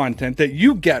 wholesome content that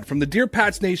you get from the Dear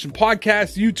Pats Nation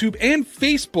podcast, YouTube, and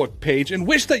Facebook page and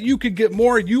wish that you could get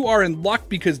more, you are in luck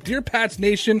because Dear Pats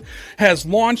Nation has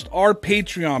launched our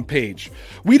Patreon page.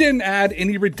 We didn't add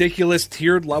any ridiculous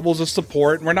tiered levels of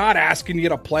support. We're not asking you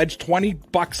to pledge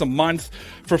 $20 a month.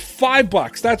 For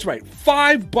 $5, that's right,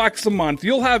 $5 a month,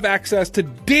 you'll have access to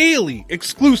daily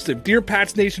exclusive Dear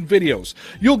Pats Nation videos.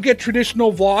 You'll get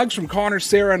traditional vlogs from Connor,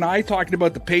 Sarah, and I talking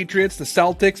about the Patriots, the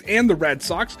Celtics, and the Red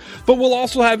Sox, but we'll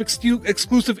also have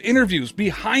exclusive interviews,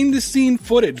 behind-the-scene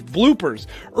footage, bloopers,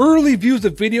 early views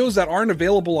of videos that aren't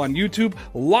available on YouTube,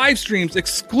 live streams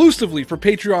exclusively for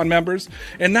Patreon members,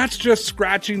 and that's just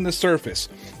scratching the surface.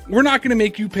 We're not going to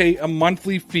make you pay a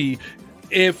monthly fee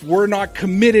if we're not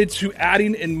committed to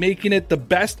adding and making it the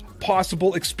best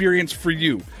possible experience for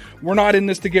you. We're not in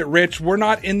this to get rich. We're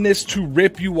not in this to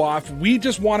rip you off. We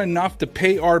just want enough to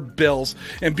pay our bills.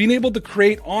 And being able to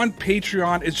create on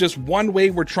Patreon is just one way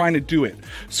we're trying to do it.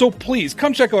 So please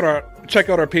come check out our check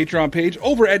out our Patreon page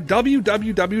over at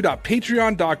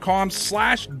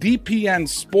www.patreon.com/DPN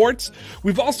Sports.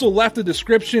 We've also left the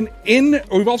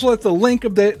link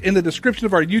in the description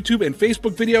of our YouTube and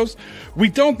Facebook videos. We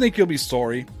don't think you'll be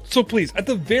sorry. So please, at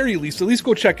the very least, at least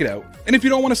go check it out. And if you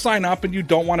don't want to sign up and you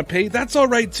don't want to pay, that's all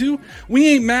right too. We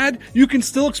ain't mad. You can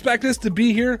still expect us to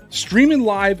be here streaming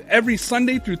live every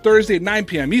Sunday through Thursday at 9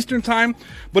 p.m. Eastern Time.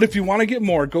 But if you want to get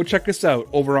more, go check us out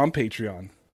over on Patreon.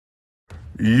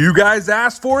 You guys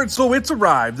asked for it, so it's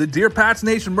arrived. The Dear Pats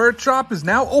Nation merch shop is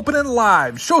now open and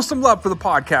live. Show some love for the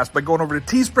podcast by going over to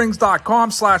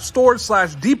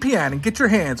teesprings.com/store/DPN and get your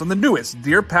hands on the newest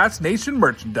Dear Pats Nation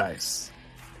merchandise.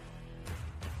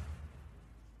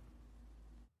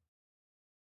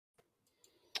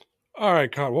 All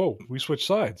right, Connor. Whoa, we switched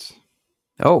sides.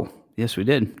 Oh, yes, we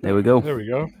did. There we go. There we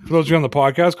go. For those of you on the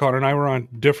podcast, Connor and I were on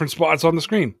different spots on the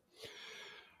screen.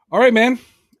 All right, man.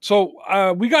 So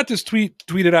we got this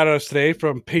tweeted at us today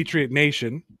from Patriot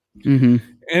Nation. Mm-hmm.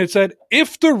 And it said,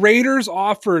 if the Raiders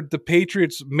offered the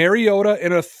Patriots Mariota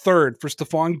and a third for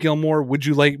Stephon Gilmore, would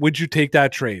you take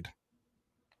that trade?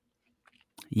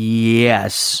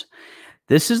 Yes.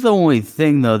 This is the only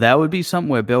thing, though. That would be something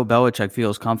where Bill Belichick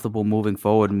feels comfortable moving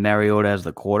forward and Mariota as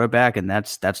the quarterback, and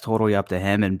that's totally up to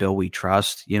him and Bill we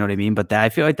trust. You know what I mean? But I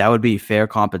feel like that would be fair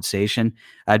compensation.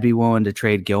 I'd be willing to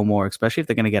trade Gilmore, especially if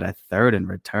they're going to get a third in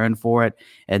return for it,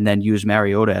 and then use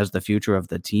Mariota as the future of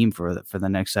the team for the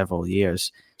next several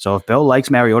years. So if Bill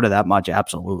likes Mariota that much,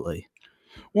 absolutely.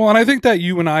 Well, and I think that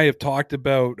you and I have talked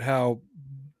about how,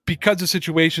 because of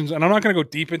situations, and I'm not going to go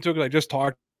deep into it because I just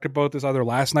talked about this either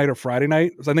last night or Friday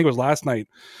night. I think it was last night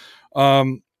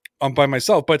by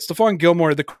myself. But Stephon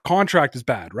Gilmore, the contract is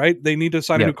bad, right? They need to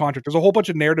sign a new contract. There's a whole bunch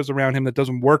of narratives around him that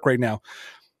doesn't work right now.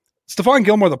 Stephon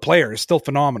Gilmore, the player, is still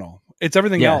phenomenal. It's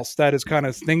everything else that is kind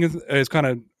of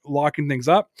locking things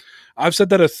up. I've said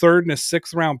that a third and a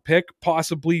sixth round pick,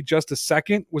 possibly just a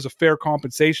second, was a fair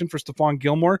compensation for Stephon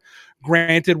Gilmore.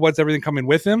 Granted, what's everything coming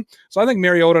with him? So I think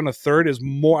Mariota on a third is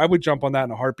more. I would jump on that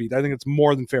in a heartbeat. I think it's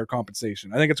more than fair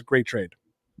compensation. I think it's a great trade.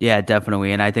 Yeah,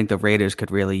 definitely. And I think the Raiders could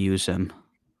really use him.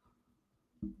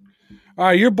 All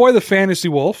right, your boy, the Fantasy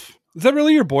Wolf. Is that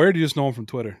really your boy, or do you just know him from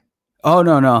Twitter? Oh,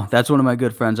 no. That's one of my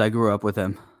good friends. I grew up with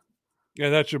him. Yeah,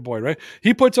 that's your boy, right?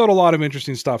 He puts out a lot of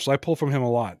interesting stuff, so I pull from him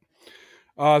a lot.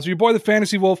 So your boy, the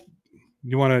Fantasy Wolf, are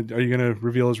you going to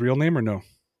reveal his real name or no?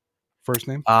 First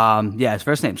name? Yeah, his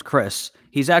first name's Chris.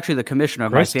 He's actually the commissioner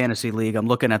of my fantasy league. I'm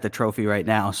looking at the trophy right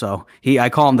now, so I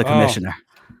call him the commissioner.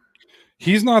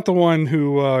 He's not the one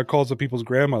who calls up people's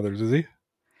grandmothers, is he?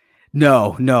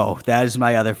 No, that is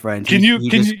my other friend.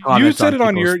 You said it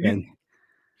on your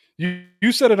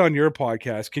you said it on your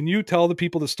podcast. Can you tell the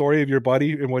people the story of your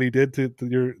buddy and what he did to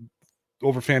your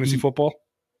over fantasy football?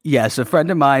 Yes, a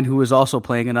friend of mine who was also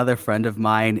playing another friend of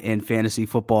mine in fantasy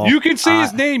football. You can say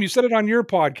his name. You said it on your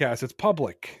podcast. It's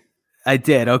public. I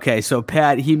did. Okay, so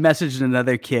Pat, he messaged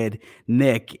another kid,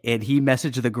 Nick, and he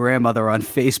messaged the grandmother on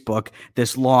Facebook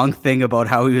this long thing about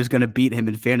how he was going to beat him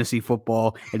in fantasy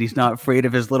football, and he's not afraid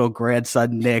of his little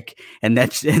grandson, Nick, and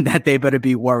that they better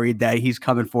be worried that he's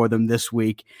coming for them this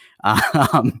week.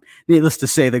 Needless to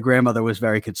say, the grandmother was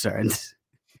very concerned.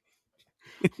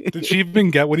 Did she even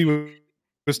get what he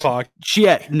was talking? She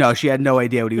had no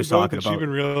idea what he was talking about. Did she even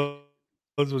realize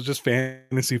it was just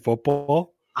fantasy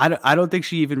football? I don't think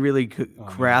she even really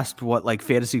grasped what like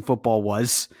fantasy football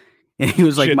was. And he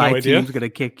was like, "My team's gonna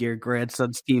kick your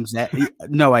grandson's team's."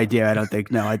 No idea. I don't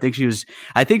think. No, I think she was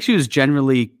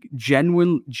genuinely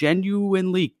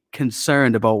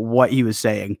concerned about what he was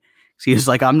saying. So he was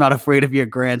like, "I'm not afraid of your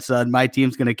grandson. My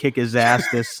team's gonna kick his ass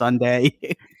this Sunday."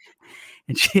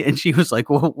 and she was like,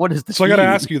 "Well, what is this?" So I got to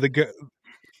ask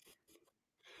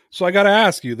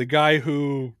you the guy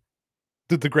who.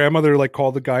 Did the grandmother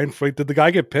call the guy and fight? Did the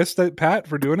guy get pissed at Pat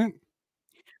for doing it?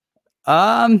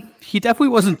 He definitely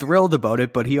wasn't thrilled about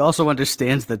it, but he also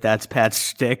understands that that's Pat's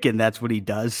shtick and that's what he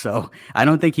does. So I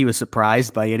don't think he was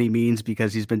surprised by any means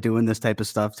because he's been doing this type of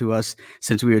stuff to us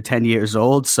since we were 10 years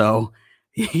old. So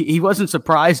he wasn't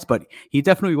surprised, but he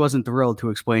definitely wasn't thrilled to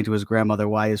explain to his grandmother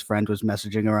why his friend was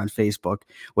messaging her on Facebook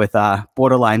with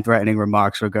borderline threatening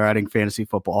remarks regarding fantasy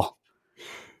football.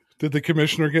 Did the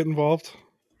commissioner get involved?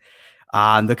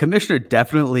 The commissioner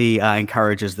definitely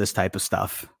encourages this type of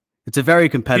stuff. It's a very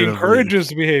competitive. He encourages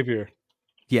the behavior.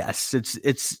 Yes,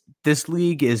 it's this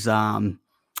league is.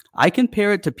 I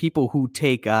compare it to people who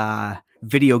take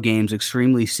video games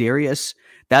extremely serious.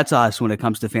 That's us when it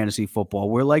comes to fantasy football.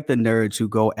 We're like the nerds who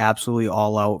go absolutely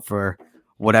all out for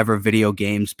whatever video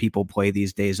games people play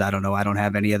these days. I don't know. I don't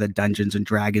have any other Dungeons and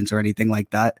Dragons or anything like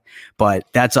that. But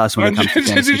that's us when it comes to Did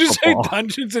fantasy you just football. say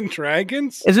Dungeons and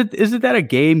Dragons? Isn't that a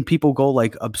game people go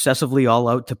like obsessively all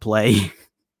out to play?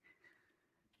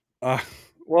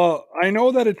 Well, I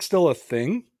know that it's still a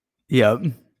thing. Yeah,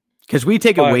 because we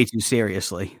take it way too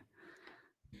seriously.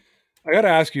 I got to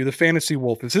ask you, the Fantasy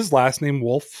Wolf, is his last name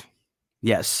Wolf?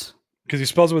 Yes. Because he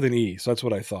spells it with an E, so that's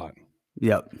what I thought.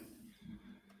 Yep.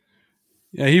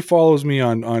 Yeah, he follows me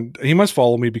on he must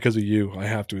follow me because of you, I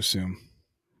have to assume.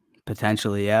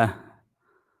 Potentially, yeah.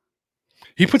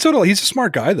 He's a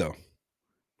smart guy though.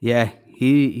 Yeah,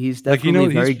 he's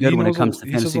definitely very good when it comes to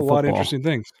fantasy football. He says a lot of interesting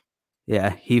things.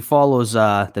 Yeah, he follows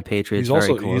the Patriots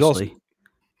very closely.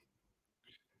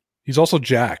 He's also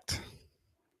jacked.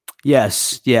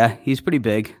 Yes, yeah, he's pretty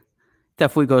big.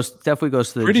 Definitely goes to the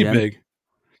gym. Pretty big.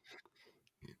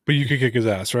 But you could kick his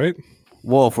ass, right?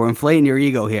 Wolf, we're inflating your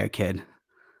ego here, kid.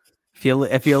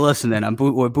 If you're listening,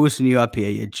 we're boosting you up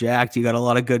here. You're jacked. You got a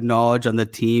lot of good knowledge on the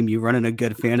team. You're running a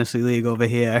good fantasy league over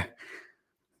here.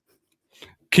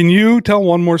 Can you tell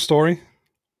one more story?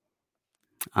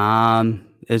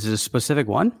 Is it a specific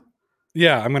one?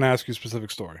 Yeah, I'm going to ask you a specific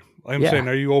story. I'm saying,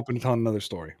 are you open to telling another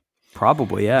story?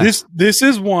 Probably, yeah. This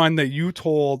is one that you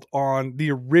told on the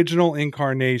original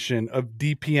incarnation of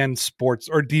DPN Sports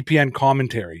or DPN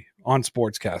commentary on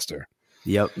Sportscaster.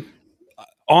 Yep.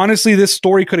 Honestly, this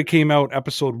story could have came out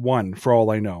episode 1 for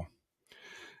all I know.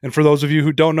 And for those of you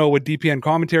who don't know what DPN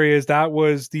commentary is, that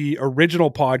was the original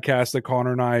podcast that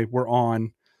Connor and I were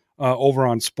on over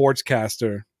on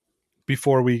Sportscaster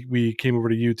before we came over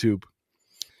to YouTube.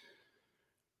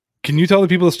 Can you tell the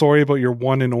people the story about your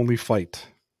one and only fight?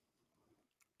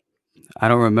 I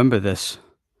don't remember this.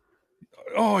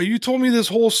 Oh, you told me this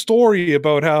whole story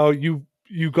about how you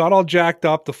got all jacked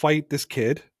up to fight this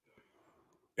kid.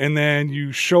 And then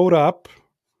you showed up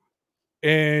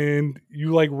and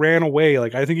you like ran away.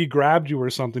 Like, I think he grabbed you or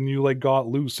something. You like got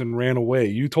loose and ran away.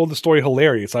 You told the story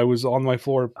hilarious. I was on my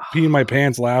floor peeing my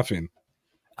pants laughing.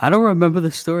 I don't remember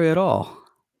the story at all.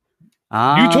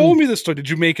 You told me this story. Did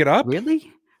you make it up?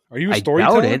 Really? Are you a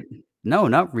storyteller? I doubt it. No,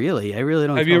 not really. I really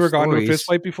don't. Have you ever gotten into a fist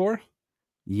fight before?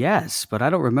 Yes, but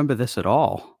I don't remember this at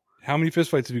all. How many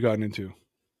fist fights have you gotten into?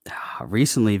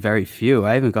 Recently, very few.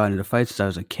 I haven't gotten into fights since I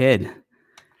was a kid.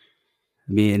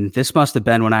 I mean, this must have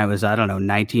been when I was,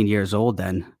 19 years old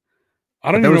then.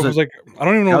 I don't even know if it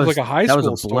was like a high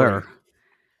school story.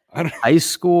 High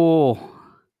school,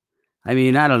 I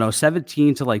mean, I don't know,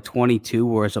 17 to like 22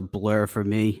 was a blur for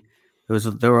me.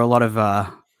 There were a lot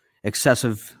of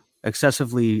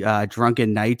excessively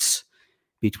drunken nights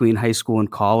between high school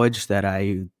and college that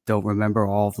I don't remember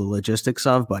all of the logistics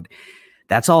of, but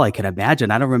that's all I can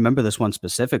imagine. I don't remember this one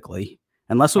specifically,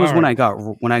 unless it was when I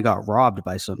got robbed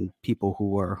by some people who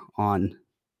were on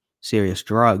serious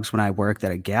drugs when I worked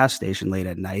at a gas station late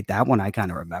at night. That one I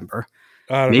kind of remember.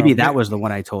 Maybe that was the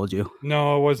one I told you.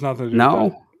 No, it was nothing.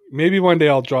 No. Maybe one day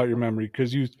I'll jog your memory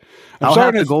because I'll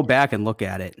have to go back and look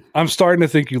at it. I'm starting to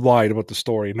think you lied about the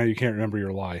story. Now you can't remember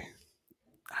your lie.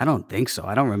 I don't think so.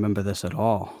 I don't remember this at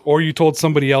all. Or you told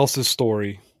somebody else's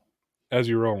story as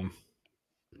your own.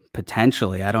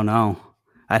 Potentially. I don't know.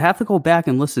 I'd have to go back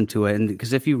and listen to it, and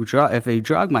because if you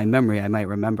jog my memory, I might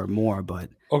remember more. But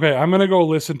okay, I'm gonna go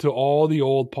listen to all the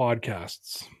old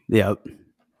podcasts. Yep.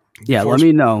 Yeah, let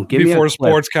me know. Before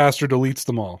Sportscaster deletes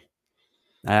them all.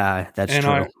 That's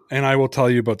true. And I will tell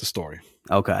you about the story.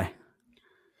 Okay.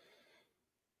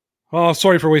 Oh,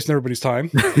 sorry for wasting everybody's time.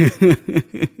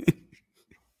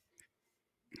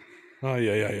 Oh,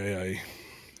 yeah.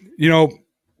 You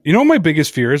know my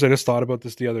biggest fear is, I just thought about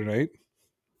this the other night.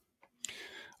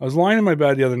 I was lying in my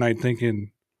bed the other night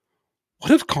thinking,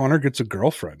 what if Connor gets a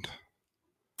girlfriend?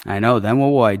 I know. Then what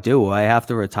will I do? Will I have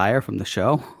to retire from the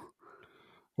show?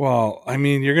 Well, I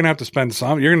mean, you're going to have to spend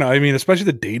some. Especially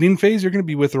the dating phase, you're going to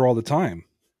be with her all the time.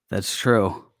 That's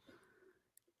true.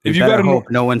 If you got hope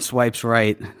no one swipes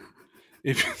right.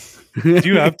 Do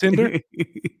you have Tinder?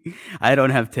 I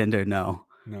don't have Tinder, no.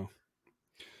 No.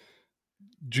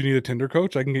 Do you need a Tinder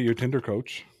coach? I can get you a Tinder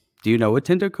coach. Do you know a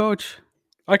Tinder coach?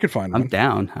 I could find one. I'm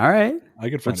down. All right. I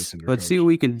could find a Tinder coach. Let's see what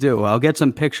we can do. I'll get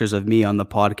some pictures of me on the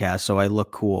podcast so I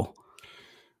look cool.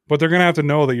 But they're going to have to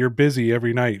know that you're busy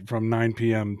every night from 9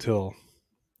 p.m. till...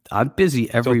 I'm busy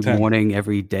every morning,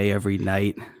 every day, every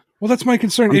night. Well, that's my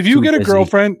concern. If you get a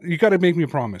girlfriend, you got to make me a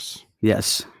promise.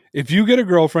 Yes. If you get a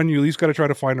girlfriend, you at least got to try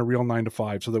to find a real 9 to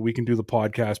 5 so that we can do the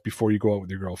podcast before you go out with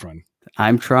your girlfriend.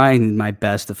 I'm trying my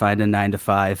best to find a 9 to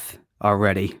 5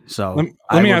 already. So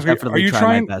let me ask you, are you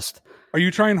trying my best? Are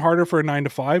you trying harder for a 9 to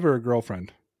 5 or a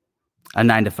girlfriend? A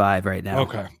 9 to 5 right now.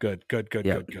 Okay, good.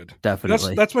 Yep, Good.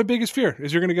 definitely. That's my biggest fear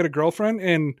is you're going to get a girlfriend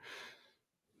and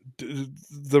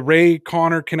the Ray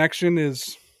Connor connection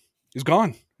is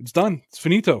gone. It's done. It's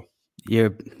finito.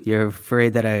 You're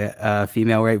afraid that a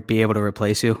female will be able to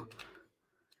replace you?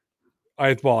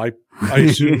 I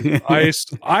assume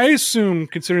I assume,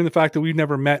 considering the fact that we've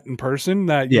never met in person,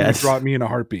 that you would Yes. drop me in a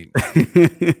heartbeat.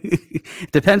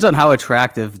 Depends on how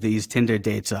attractive these Tinder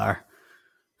dates are.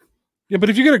 Yeah, but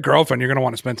if you get a girlfriend, you're going to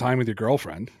want to spend time with your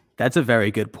girlfriend. That's a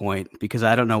very good point, because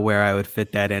I don't know where I would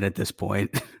fit that in at this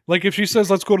point. Like if she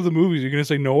says, let's go to the movies, you're going to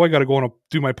say, no, I got to go and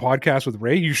do my podcast with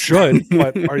Ray. You should,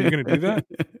 but are you going to do that?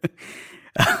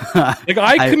 Like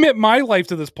I commit my life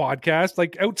to this podcast,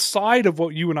 like outside of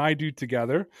what you and I do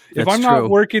together. If I'm not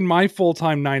working my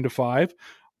full-time 9 to 5,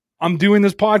 I'm doing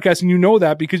this podcast, and you know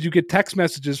that because you get text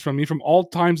messages from me from all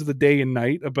times of the day and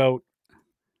night about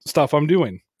stuff I'm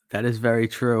doing. That is very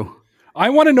true. I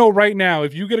want to know right now,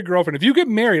 if you get a girlfriend, if you get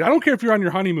married, I don't care if you're on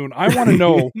your honeymoon. I want to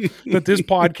know that this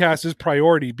podcast is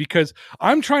priority because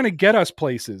I'm trying to get us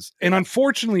places. And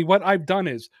unfortunately, what I've done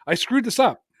is I screwed this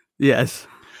up. Yes.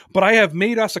 But I have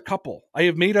made us a couple. I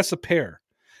have made us a pair.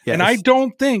 Yes. And I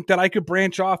don't think that I could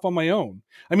branch off on my own.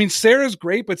 I mean, Sarah's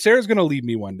great, but Sarah's going to leave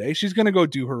me one day. She's going to go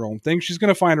do her own thing. She's going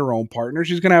to find her own partner.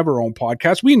 She's going to have her own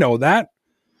podcast. We know that.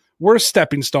 We're a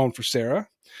stepping stone for Sarah.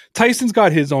 Tyson's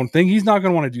got his own thing. He's not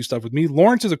going to want to do stuff with me.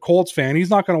 Lawrence is a Colts fan. He's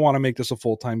not going to want to make this a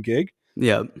full-time gig.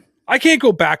 Yep. I can't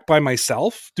go back by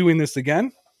myself doing this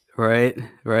again. Right.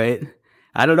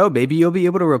 I don't know. Maybe you'll be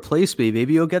able to replace me.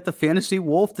 Maybe you'll get the fantasy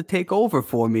wolf to take over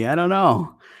for me. I don't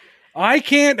know. I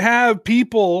can't have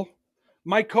people.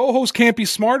 My co-host can't be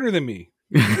smarter than me.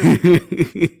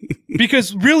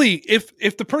 Because really,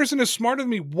 if the person is smarter than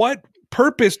me, what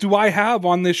purpose do I have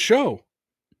on this show?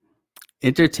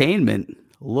 Entertainment,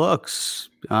 looks,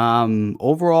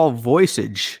 overall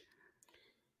voiceage,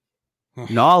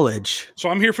 knowledge. So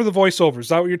I'm here for the voiceovers. Is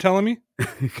that what you're telling me?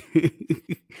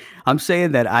 I'm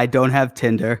saying that I don't have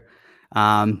Tinder.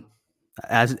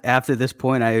 As after this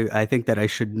point, I think that I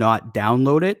should not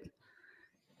download it.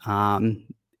 And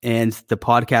the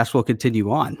podcast will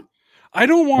continue on. I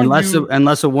don't want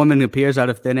unless a woman appears out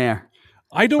of thin air.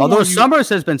 Although Summers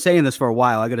has been saying this for a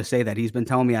while, I got to say that he's been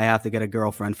telling me I have to get a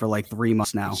girlfriend for like 3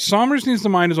 months now. Summers needs to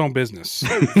mind his own business.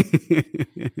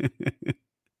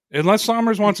 Unless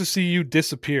Summers wants to see you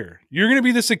disappear, you're going to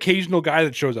be this occasional guy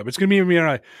that shows up. It's going to be me and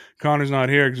I. Connor's not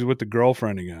here because he's with the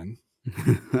girlfriend again.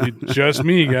 Just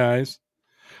me, guys.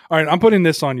 All right, I'm putting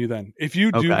this on you then. If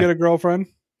you do get a girlfriend,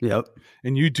 yep,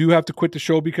 and you do have to quit the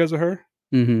show because of her,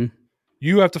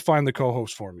 you have to find the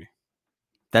co-host for me.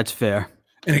 That's fair.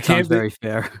 And it can't be very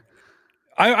fair.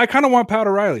 I kind of want Pat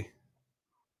O'Reilly.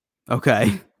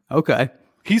 Okay.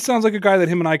 He sounds like a guy that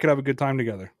him and I could have a good time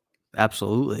together.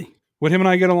 Absolutely. Would him and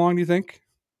I get along, do you think?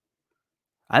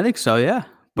 I think so, yeah.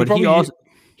 But he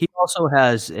also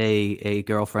has a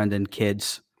girlfriend and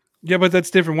kids. Yeah, but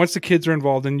that's different. Once the kids are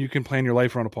involved, then you can plan your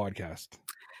life around a podcast.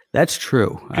 That's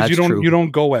true. Because you don't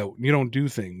go out. You don't do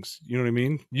things. You know what I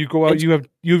mean? You go out, you have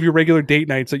your regular date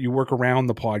nights that you work around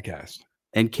the podcast.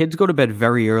 And kids go to bed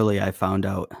very early, I found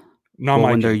out. Not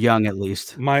when they're young, at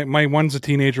least. My one's a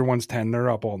teenager, one's 10. They're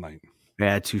up all night.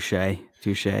 Yeah, touche. I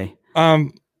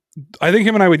think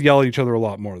him and I would yell at each other a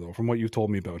lot more, though, from what you've told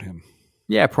me about him.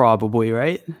 Yeah, probably,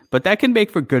 right? But that can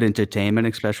make for good entertainment,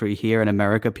 especially here in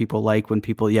America. People like when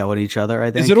people yell at each other,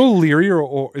 I think. Is it O'Leary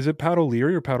or is it Pat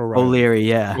O'Leary or Pat O'Reilly? O'Leary,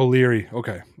 yeah. O'Leary,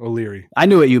 okay. O'Leary. I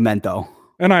knew what you meant, though.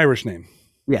 An Irish name.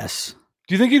 Yes.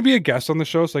 Do you think he'd be a guest on the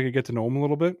show so I could get to know him a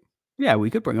little bit? Yeah, we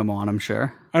could bring him on, I'm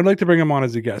sure. I'd like to bring him on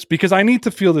as a guest because I need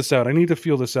to feel this out.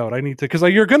 Because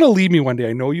you're going to leave me one day.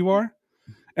 I know you are.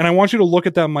 And I want you to look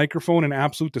at that microphone in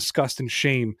absolute disgust and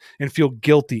shame and feel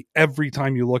guilty every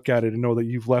time you look at it and know that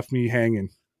you've left me hanging.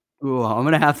 Ooh, I'm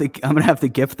gonna have to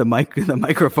gift the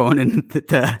microphone and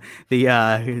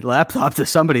the laptop to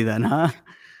somebody then, huh?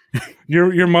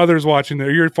 Your mother's watching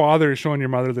there. Your father is showing your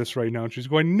mother this right now. And she's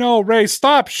going, "No, Ray,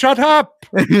 stop! Shut up!"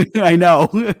 I know.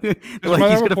 Like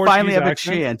he's gonna finally have a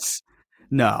chance.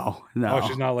 No. Oh,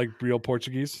 she's not like real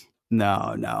Portuguese.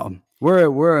 No.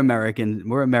 We're American.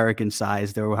 We're American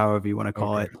sized, or however you want to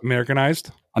call it.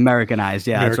 Americanized. Americanized.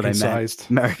 Yeah, that's what I meant.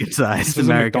 Americanized.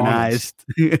 Americanized.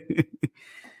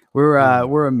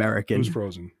 We're American. Who's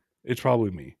frozen? It's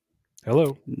probably me.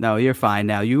 Hello. No, you're fine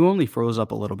now. You only froze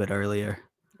up a little bit earlier.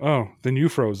 Oh, then you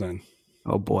froze then.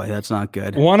 Oh boy, that's not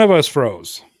good. One of us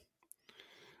froze.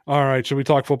 All right, should we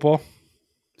talk football?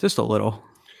 Just a little.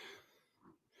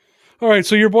 All right,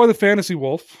 so your boy the Fantasy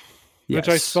Wolf, yes. Which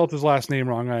I spelled his last name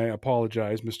wrong. I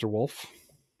apologize, Mr. Wolf.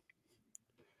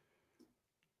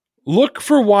 Look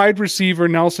for wide receiver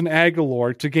Nelson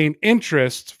Aguilar to gain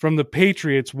interest from the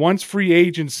Patriots once free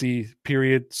agency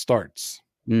period starts.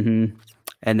 Mm-hmm.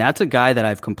 And that's a guy that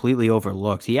I've completely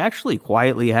overlooked. He actually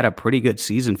quietly had a pretty good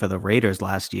season for the Raiders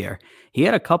last year. He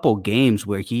had a couple games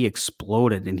where he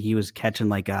exploded and he was catching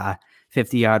like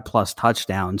 50-yard plus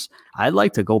touchdowns. I'd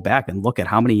like to go back and look at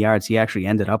how many yards he actually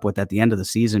ended up with at the end of the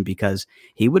season, because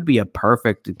he would be a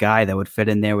perfect guy that would fit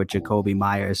in there with Jacoby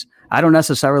Myers. I don't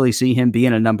necessarily see him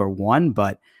being a number one,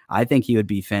 but I think he would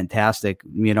be fantastic,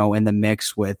 in the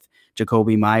mix with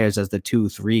Jacoby Myers as the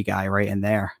 2-3 guy right in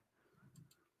there.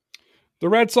 The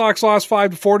Red Sox lost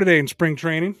 5-4 today in spring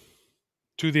training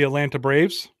to the Atlanta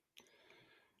Braves.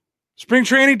 Spring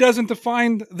training doesn't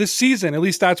define the season. At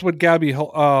least that's what Gabby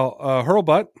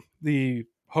Hurlbut, the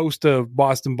host of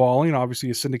Boston Balling, obviously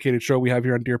a syndicated show we have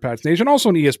here on Dear Pats Nation, also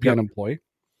an ESPN employee.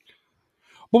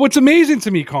 But what's amazing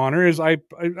to me, Connor, is I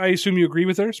assume you agree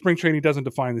with her. Spring training doesn't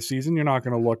define the season. You're not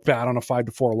going to look bad on a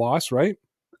 5-4 loss, right?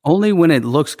 Only when it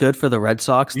looks good for the Red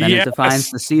Sox, then it defines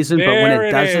the season. But when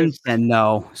it doesn't, then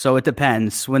no. So it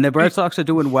depends. When the Red Sox are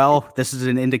doing well, this is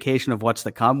an indication of what's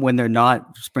to come. When they're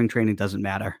not, spring training doesn't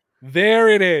matter. There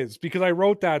it is, because I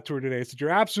wrote that to her today. I said, you're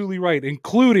absolutely right,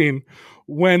 including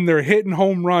when they're hitting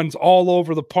home runs all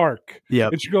over the park. Yeah.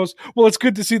 And she goes, well, it's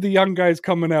good to see the young guys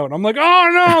coming out. And I'm like,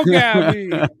 oh, no,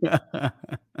 Gabby.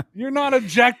 You're not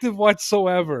objective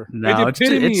whatsoever. No, it's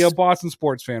epitome of Boston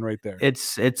sports fan right there.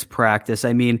 It's practice.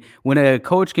 I mean, when a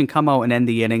coach can come out and end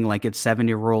the inning like it's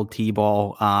 7-year-old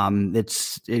T-ball,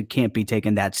 it can't be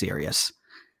taken that serious.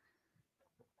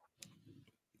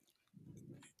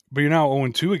 But you're now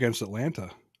 0-2 against Atlanta.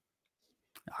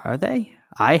 Are they?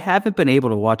 I haven't been able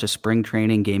to watch a spring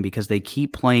training game because they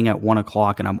keep playing at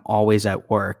 1:00 and I'm always at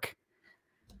work.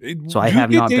 So I have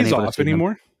not been able to see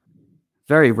anymore.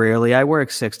 Very rarely. I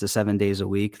work 6 to 7 days a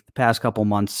week. The past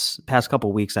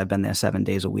couple weeks, I've been there 7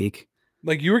 days a week.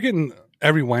 Like you were getting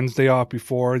every Wednesday off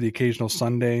before, the occasional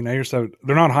Sunday. Now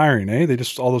they're not hiring, eh? They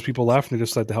just, all those people left and they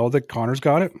just said, the hell with it. Connor's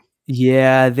got it.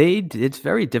 Yeah, it's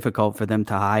very difficult for them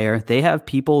to hire. They have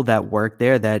people that work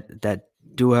there that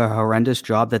do a horrendous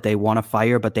job that they want to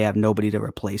fire, but they have nobody to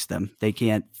replace them. They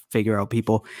can't figure out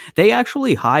people. They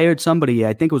actually hired somebody,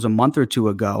 I think it was a month or two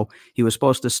ago. He was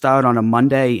supposed to start on a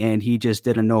Monday and he just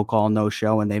did a no call, no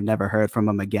show, and they've never heard from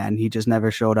him again. He just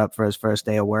never showed up for his first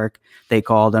day of work. They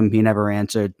called him. He never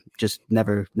answered, just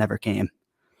never came.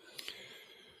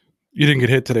 You didn't get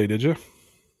hit today, did you?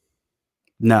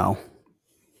 No.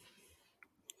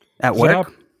 At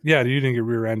work? Yeah, you didn't get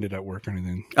rear-ended at work or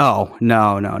anything. Oh,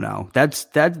 no. That's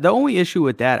the only issue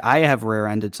with that. I have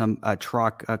rear-ended a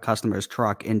customer's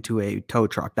truck into a tow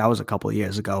truck. That was a couple of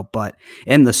years ago. But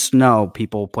in the snow,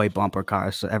 people play bumper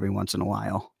cars every once in a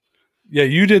while. Yeah,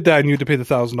 you did that and you had to pay the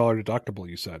 $1,000 deductible,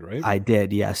 you said, right? I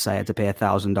did, yes. I had to pay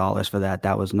 $1,000 for that.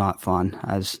 That was not fun.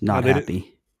 I was not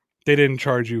happy. They didn't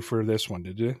charge you for this one,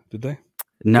 did you? Did they?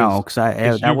 No, because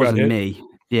that wasn't me.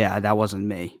 Yeah, that wasn't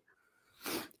me.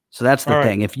 So that's the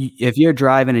thing. If you're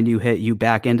driving and you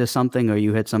back into something or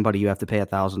you hit somebody, you have to pay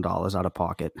 $1,000 out of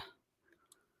pocket.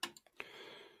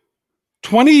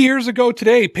 20 years ago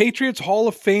today, Patriots Hall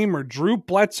of Famer Drew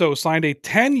Bledsoe signed a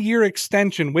 10-year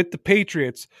extension with the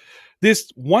Patriots.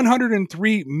 This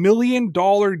 $103 million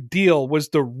deal was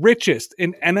the richest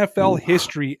in NFL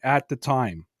history at the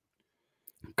time.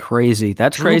 Crazy.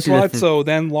 That's Drew crazy. Bledsoe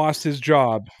then lost his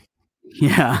job.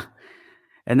 Yeah.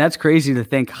 And that's crazy to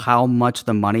think how much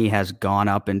the money has gone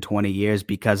up in 20 years,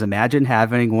 because imagine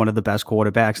having one of the best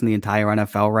quarterbacks in the entire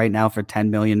NFL right now for $10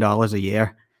 million a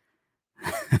year.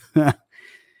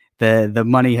 The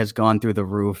money has gone through the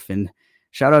roof. And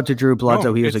shout out to Drew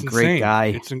Bledsoe. He was a great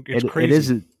guy. It's crazy. It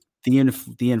isn't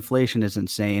the inflation is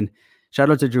insane.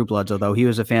 Shout out to Drew Bledsoe, though. He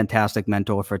was a fantastic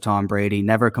mentor for Tom Brady.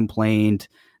 Never complained,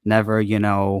 never,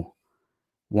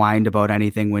 whined about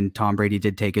anything when Tom Brady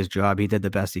did take his job. He did the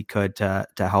best he could to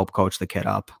help coach the kid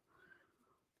up.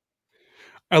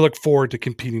 I look forward to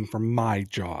competing for my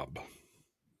job.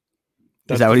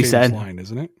 Is that what he said? Line,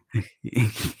 isn't it?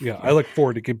 Yeah, I look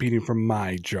forward to competing for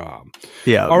my job.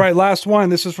 Yeah. All right, last one.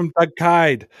 This is from Doug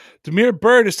Kide. Damiere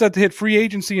Byrd is set to hit free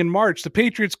agency in March. The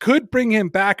Patriots could bring him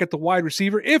back at the wide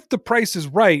receiver if the price is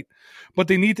right, but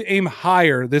they need to aim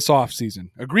higher this offseason.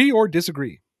 Agree or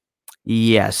disagree?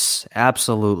 Yes,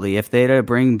 absolutely. If they're to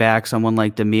bring back someone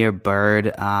like Damiere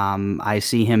Byrd, I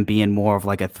see him being more of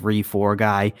like a 3-4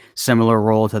 guy, similar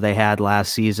role to they had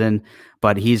last season,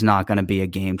 but he's not going to be a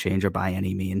game changer by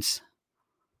any means.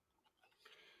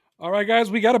 All right, guys,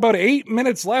 we got about 8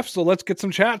 minutes left, so let's get some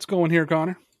chats going here,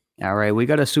 Connor. All right, we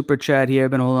got a super chat here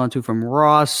I've been holding on to from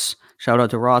Ross. Shout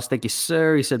out to Ross. Thank you,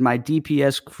 sir. He said, my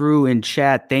DPS crew in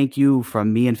chat, thank you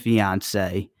from me and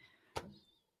fiance.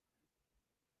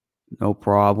 No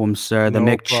problem, sir. The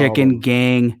No McChicken problem.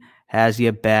 gang has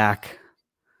your back.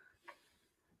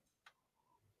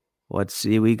 Let's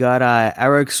see. We got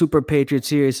Eric Super Patriots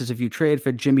here. He says, if you trade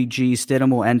for Jimmy G,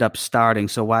 Stidham will end up starting.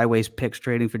 So why waste picks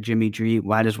trading for Jimmy G?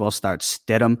 Might as well start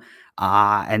Stidham.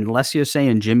 Unless you're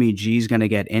saying Jimmy G is going to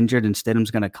get injured and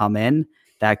Stidham's going to come in,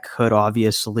 that could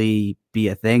obviously be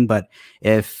a thing. But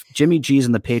if Jimmy G's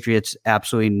in the Patriots,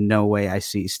 absolutely no way I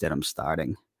see Stidham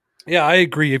starting. Yeah, I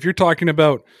agree. If you're talking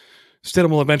about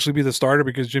Stidham will eventually be the starter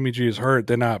because Jimmy G is hurt,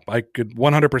 then I could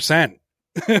 100%.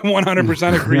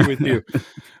 100% agree with you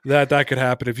that could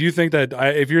happen. If you think that,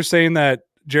 if you're saying that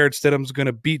Jared Stidham's going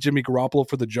to beat Jimmy Garoppolo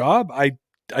for the job, I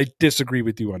disagree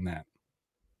with you on that.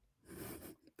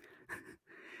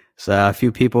 So a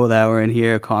few people that were in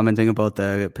here commenting about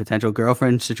the potential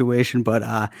girlfriend situation,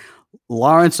 but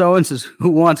Lawrence Owens says, who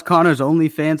wants Connor's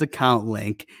OnlyFans account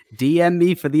link? DM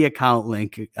me for the account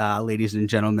link, ladies and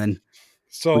gentlemen.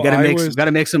 So we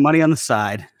gotta make some money on the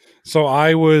side. So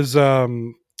I was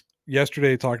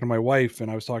yesterday talking to my wife, and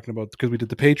I was talking about, because we did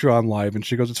the Patreon live, and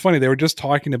she goes, it's funny, they were just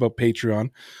talking about Patreon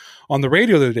on the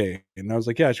radio the other day. And I was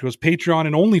like, yeah. She goes, Patreon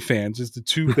and OnlyFans is the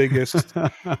two biggest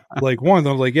like one.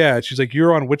 I was like, yeah. She's like,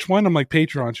 you're on which one? I'm like,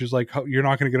 Patreon. She's like, you're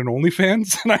not going to get an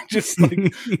OnlyFans? And I just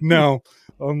like, no.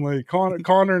 I'm like,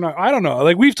 Connor and I don't know.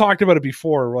 Like, we've talked about it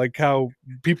before, like how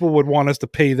people would want us to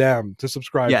pay them to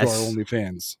subscribe to our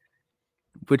OnlyFans.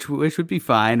 Which would be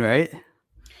fine, right?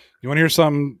 You want to hear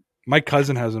something? My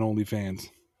cousin has an OnlyFans.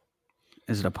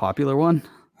 Is it a popular one?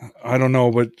 I don't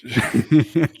know, but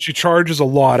she charges a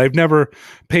lot. I've never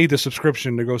paid the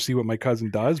subscription to go see what my cousin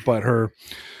does, but her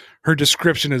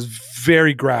description is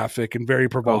very graphic and very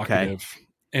provocative. Okay.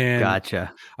 And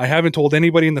gotcha. I haven't told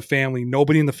anybody in the family.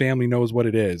 Nobody in the family knows what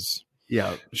it is.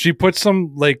 Yeah. She put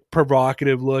some like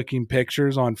provocative looking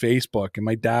pictures on Facebook, and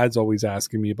my dad's always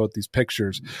asking me about these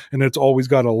pictures, and it's always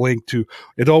got a link to,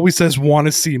 it always says want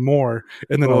to see more,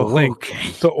 and then a link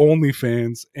to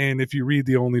OnlyFans. And if you read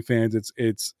the OnlyFans,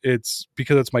 it's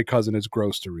because it's my cousin, it's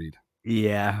gross to read.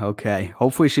 Yeah. Okay.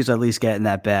 Hopefully she's at least getting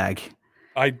that bag.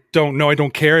 I don't know. I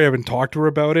don't care. I haven't talked to her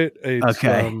about it.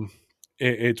 Okay.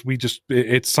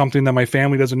 It's something that my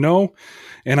family doesn't know,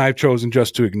 and I've chosen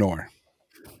just to ignore.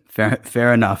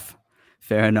 Fair enough.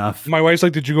 Fair enough. My wife's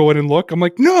like, did you go in and look? I'm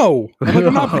like, no.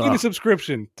 I'm not paying a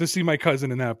subscription to see my cousin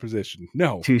in that position.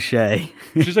 No. Touche.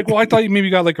 She's like, well, I thought you maybe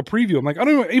got like a preview. I'm like, I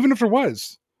don't know. Even if there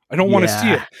was, I don't want to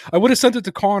see it. I would have sent it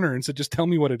to Connor and said, just tell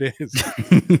me what it is.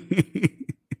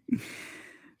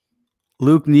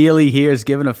 Luke Neely here is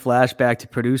giving a flashback to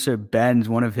producer Ben's,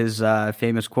 one of his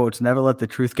famous quotes, never let the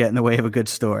truth get in the way of a good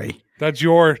story. That's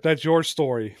your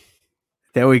story.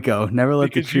 There we go. Never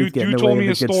let the truth get in the way of a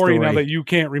good story. You told me a story now that you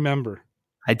can't remember.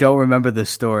 I don't remember the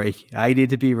story. I need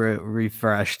to be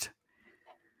refreshed.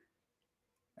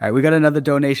 All right, we got another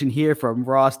donation here from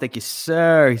Ross. Thank you,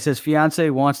 sir. He says, fiance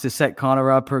wants to set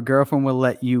Connor up. Her girlfriend will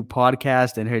let you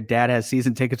podcast, and her dad has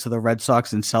season tickets to the Red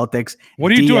Sox and Celtics.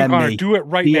 What are you doing, Connor? Do it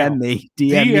right now.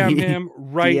 DM him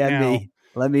right now.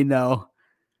 Let me know.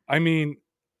 I mean,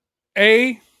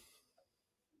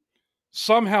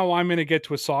 somehow I'm going to get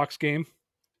to a Sox game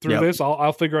through this.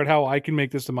 I'll figure out how I can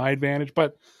make this to my advantage.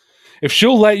 But if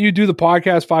she'll let you do the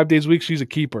podcast 5 days a week, she's a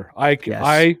keeper.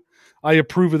 I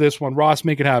approve of this one. Ross,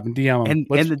 make it happen. DM him.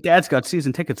 And the dad's got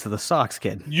season tickets to the Sox,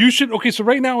 kid. You should. Okay, so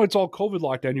right now it's all COVID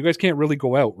lockdown. You guys can't really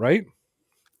go out, right?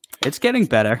 It's getting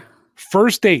better.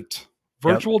 First date,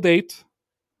 virtual date,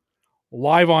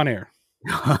 live on air.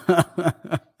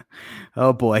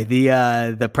 Oh boy,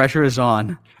 the pressure is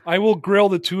on. I will grill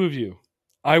the two of you.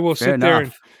 I will sit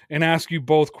there and ask you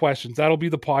both questions. That'll be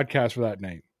the podcast for that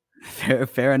night.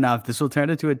 Fair enough. This will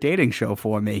turn into a dating show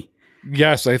for me.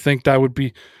 Yes, I think that would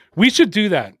be. We should do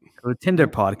that. A Tinder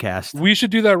podcast. We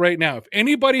should do that right now. If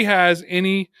anybody has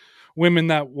any women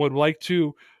that would like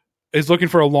to, is looking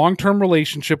for a long-term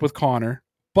relationship with Connor,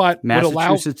 but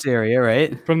Massachusetts area,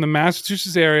 right? From the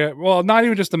Massachusetts area. Well, not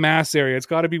even just the Mass area. It's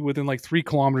got to be within like 3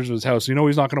 kilometers of his house. So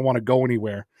he's not going to want to go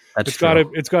anywhere. It's true.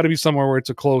 It's got to be somewhere where it's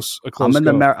a close. I'm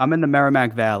in the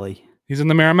Merrimack Valley. He's in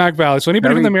the Merrimack Valley. So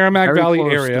anybody in the Merrimack Valley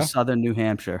area, to southern New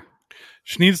Hampshire,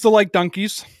 she needs to like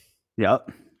Dunkies.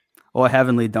 Yep. Or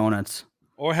Heavenly Donuts.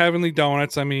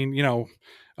 I mean,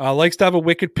 likes to have a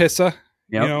wicked pissa.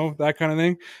 Yep. That kind of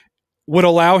thing. Would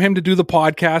allow him to do the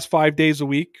podcast 5 days a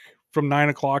week from 9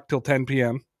 o'clock till 10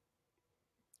 p.m.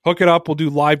 Hook it up. We'll do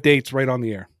live dates right on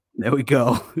the air. There we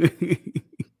go.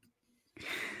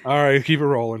 All right, keep it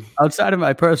rolling. Outside of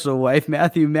my personal wife,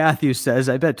 Matthew says,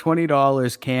 I bet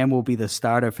 $20 Cam will be the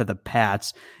starter for the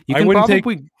Pats. You can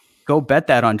probably go bet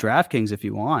that on DraftKings if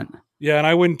you want. Yeah, and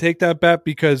I wouldn't take that bet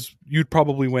because you'd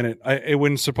probably win it. It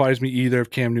wouldn't surprise me either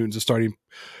if Cam Newton's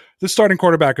the the starting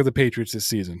quarterback of the Patriots this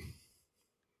season.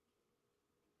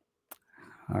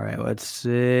 All right, let's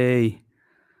see.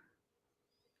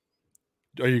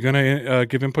 Are you going to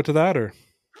give input to that, or?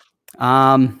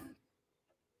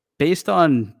 Based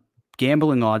on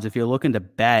gambling odds, if you're looking to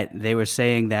bet, they were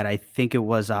saying that I think it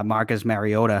was Marcus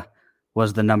Mariota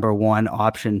was the number one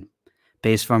option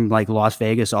based from like Las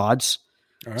Vegas odds.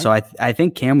 Right. So I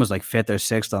think Cam was like 5th or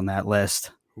 6th on that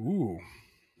list. Ooh,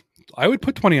 I would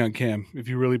put 20 on Cam if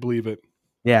you really believe it.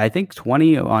 Yeah, I think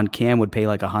 20 on Cam would pay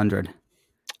like 100.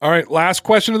 All right, last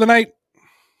question of the night.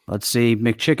 Let's see.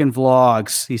 McChicken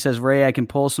Vlogs. He says, Ray, I can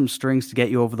pull some strings to get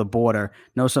you over the border.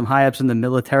 Know some high-ups in the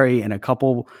military and a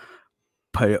couple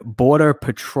border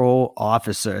patrol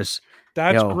officers.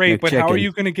 That's great, but how are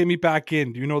you going to get me back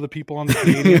in? Do you know the people on the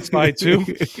Canadian side too?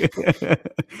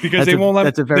 Because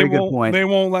that's a very good point. They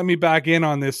won't let me back in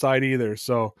on this side either.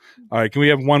 So, all right, can we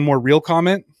have one more real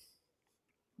comment?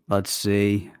 Let's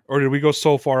see. Or did we go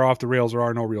so far off the rails there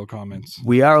are no real comments?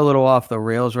 We are a little off the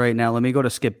rails right now. Let me go to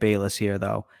Skip Bayless here,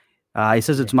 though. He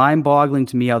says, it's mind-boggling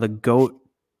to me how the GOAT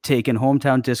taken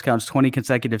hometown discounts 20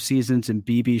 consecutive seasons, and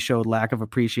BB showed lack of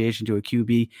appreciation to a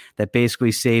QB that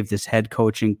basically saved his head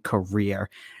coaching career.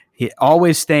 He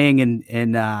always staying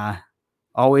in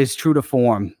always true to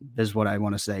form is what I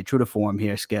want to say. True to form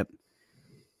here, Skip.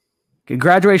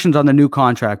 Congratulations on the new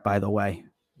contract, by the way.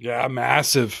 Yeah,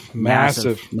 massive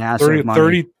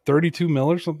 32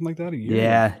 mil or something like that a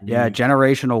year. Yeah,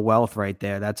 generational wealth right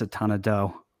there. That's a ton of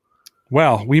dough.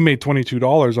 Well, we made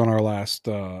 $22 on our last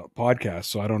podcast,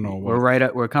 so I don't know.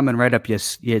 We're coming right up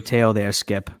your tail there,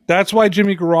 Skip. That's why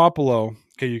Jimmy Garoppolo.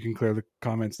 Okay, you can clear the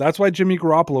comments. That's why Jimmy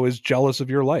Garoppolo is jealous of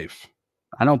your life.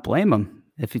 I don't blame him.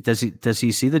 Does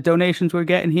he see the donations we're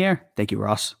getting here? Thank you,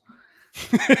 Ross.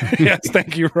 Yes,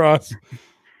 thank you, Ross.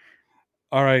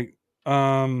 All right.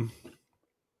 One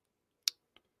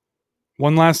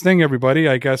last thing, everybody.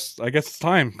 I guess it's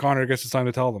time. Connor, I guess it's time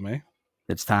to tell them, eh?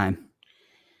 It's time.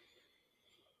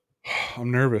 I'm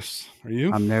nervous. Are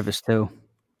you? I'm nervous too.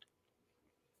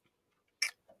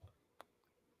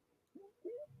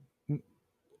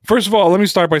 First of all, let me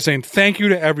start by saying thank you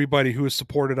to everybody who has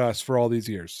supported us for all these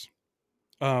years.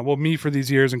 Me for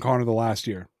these years and Connor the last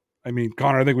year. I mean,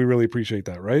 Connor, I think we really appreciate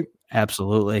that, right?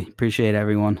 Absolutely. Appreciate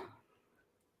everyone.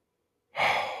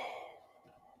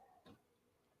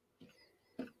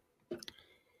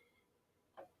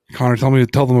 Connor,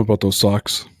 tell them about those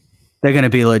socks. They're going to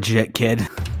be legit, kid.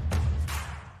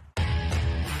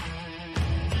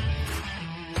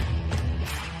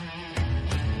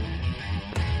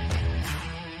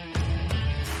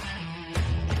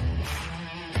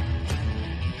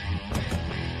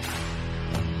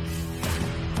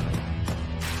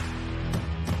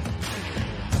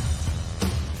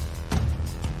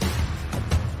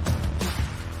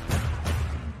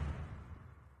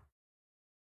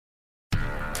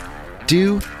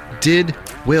 Did,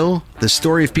 Will, the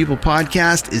Story of People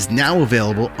podcast is now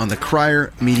available on the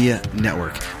Crier Media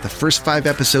Network. The first 5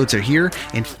 episodes are here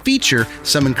and feature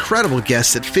some incredible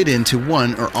guests that fit into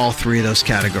one or all 3 of those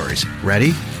categories.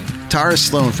 Ready? Tara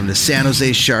Sloan from the San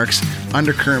Jose Sharks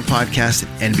Undercurrent podcast at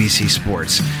NBC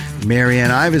Sports. Marianne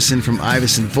Iveson from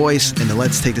Iveson Voice and the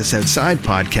Let's Take This Outside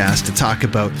podcast to talk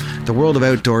about the world of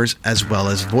outdoors as well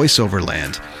as voiceover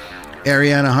land.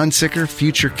 Ariana Hunsicker,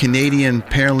 future Canadian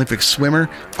Paralympic swimmer,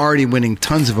 already winning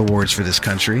tons of awards for this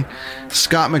country.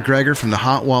 Scott McGregor from the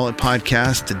Hot Wallet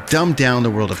podcast to dumb down the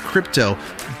world of crypto,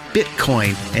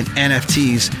 Bitcoin, and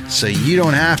NFTs so you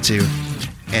don't have to.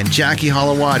 And Jackie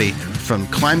Holowati from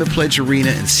Climate Pledge Arena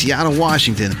in Seattle,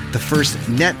 Washington, the first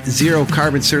net zero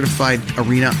carbon certified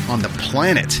arena on the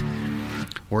planet.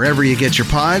 Wherever you get your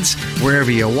pods, wherever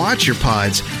you watch your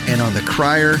pods, and on the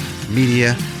Crier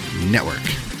Media Network.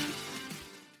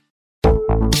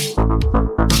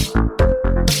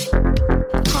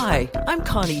 Hi, I'm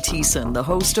Connie Thiessen, the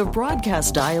host of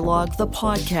Broadcast Dialogue, the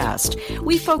podcast.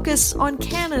 We focus on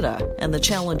Canada and the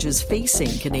challenges facing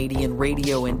Canadian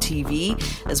radio and TV,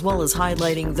 as well as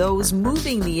highlighting those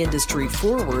moving the industry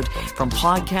forward from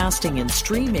podcasting and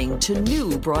streaming to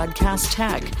new broadcast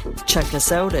tech. Check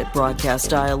us out at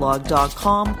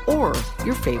broadcastdialogue.com or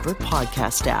your favorite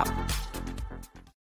podcast app.